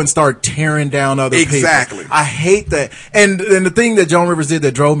didn't go and start tearing down other Exactly. people. I hate that. And the thing that Joan Rivers did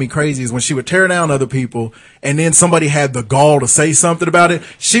that drove me crazy is when she would tear down other people and then somebody had the gall to say something about it,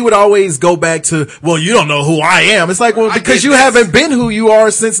 she would always go back to, well, you don't know who I am. It's like, well, because you haven't been who you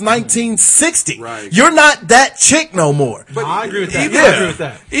are since 1960. Right. You're not that chick no more. But I agree with that. Even, I agree with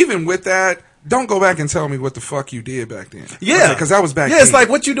that. Even with that, don't go back and tell me what the fuck you did back then. Yeah. Because that was back then. Yeah, it's like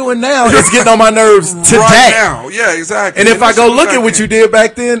what you doing now is getting on my nerves today. Right now. Yeah, exactly. And if I this go was look back at what then. you did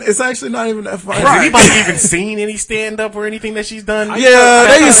back then, it's actually not even that funny. Has anybody even seen any stand-up or anything that she's done? Yeah,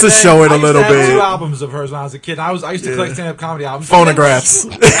 they used to show it a I used little to have bit. 2 albums of hers when I was a kid. I used to collect stand-up comedy albums. Phonographs.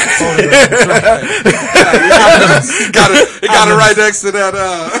 It got it right next to that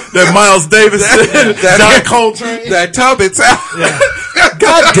That Miles Davis, that John Coltrane. that tub it's out.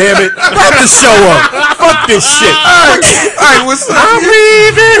 God damn it. Wrap the show up. Fuck this shit. All right,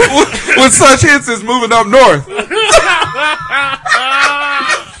 with such hits is moving up north.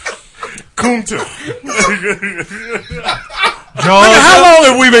 Kunta. How long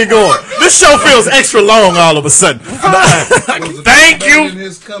have we been going? This show feels extra long all of a sudden. Thank you. In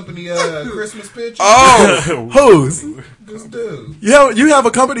his company Christmas picture. Oh, Who's? This dude. You have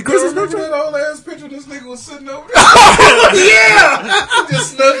a company Christmas Remember picture? that old ass picture? This nigga was sitting over there. Yeah, he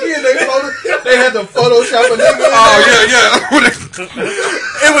just snuck in. They had to Photoshop a nigga.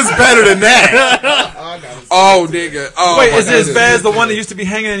 It was better than that. Oh, nigga. Oh, Wait, my is it as goodness. bad as the one that used to be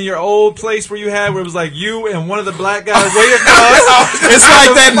hanging in your old place where you had, where it was like you and one of the black guys way across? It's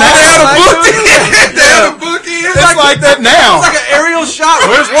like that now. They had a bookie. It's like that now. It's like an aerial shot.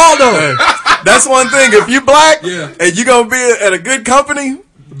 Where's Waldo? That's one thing. If you black Yeah. and you gonna be at a good company,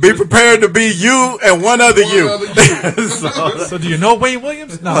 be prepared to be you and one other you. So do you know Wayne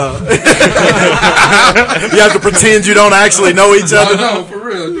Williams? No. You have to pretend you don't actually know each other. No, for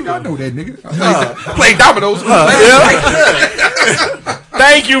real. Nigga, I know that nigga. I play dominoes.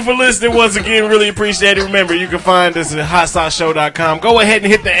 Thank you for listening once again. Really appreciate it. Remember, you can find us at hotsauceshow.com. Go ahead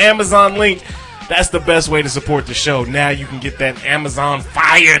and hit the Amazon link. That's the best way to support the show. Now you can get that Amazon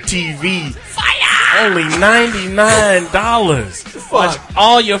Fire TV. Only $99. Watch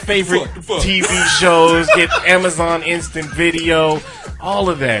all your favorite TV shows. Get Amazon Instant Video. All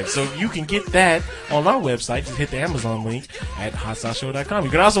of that. So you can get that on our website. Just hit the Amazon link at hotsauceshow.com.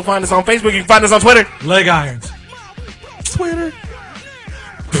 You can also find us on Facebook. You can find us on Twitter. Leg irons. Twitter.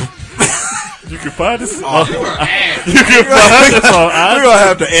 You can find us on You can find us on We're gonna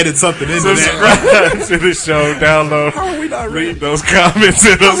have to edit something into that. subscribe to the show, download, read those comments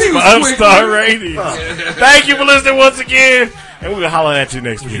and those 5-star ratings. Thank you for listening once again, and we'll holler at you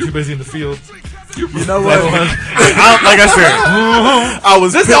next week. Too busy in the field. You know what? Like I said, I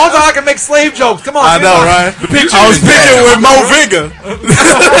was. This is the only time I can make slave jokes. Come on. I know, right? I was picturing with Mo Vigor.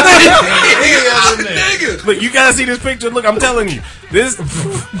 look, you gotta see this picture. Look, I'm telling you, this.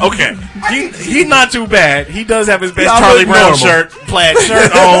 Okay, he's not too bad. He does have his best Yeah, I Charlie look Brown normal. plaid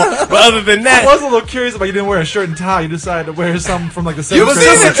shirt on, but other than I that, was a little curious about you didn't wear a shirt and tie. You decided to wear something from like the It was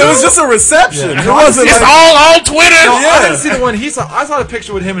 7th grade. just a reception. Yeah. It wasn't it's like, all on Twitter. No, I didn't see the one he saw. I saw the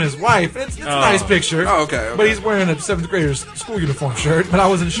picture with him and his wife. It's a nice picture. Oh, okay. But he's wearing a 7th grader's school uniform shirt, but I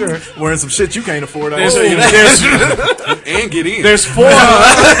wasn't sure. wearing some shit you can't afford. There's And get in. There's 4.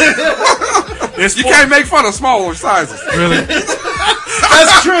 You can't make fun of smaller sizes. Really?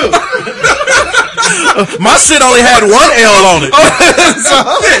 That's true. My shit only had one L on it.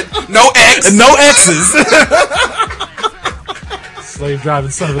 No X. And no X's. Slave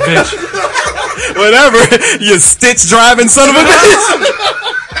driving son of a bitch. Whatever. You stitch driving son of a bitch.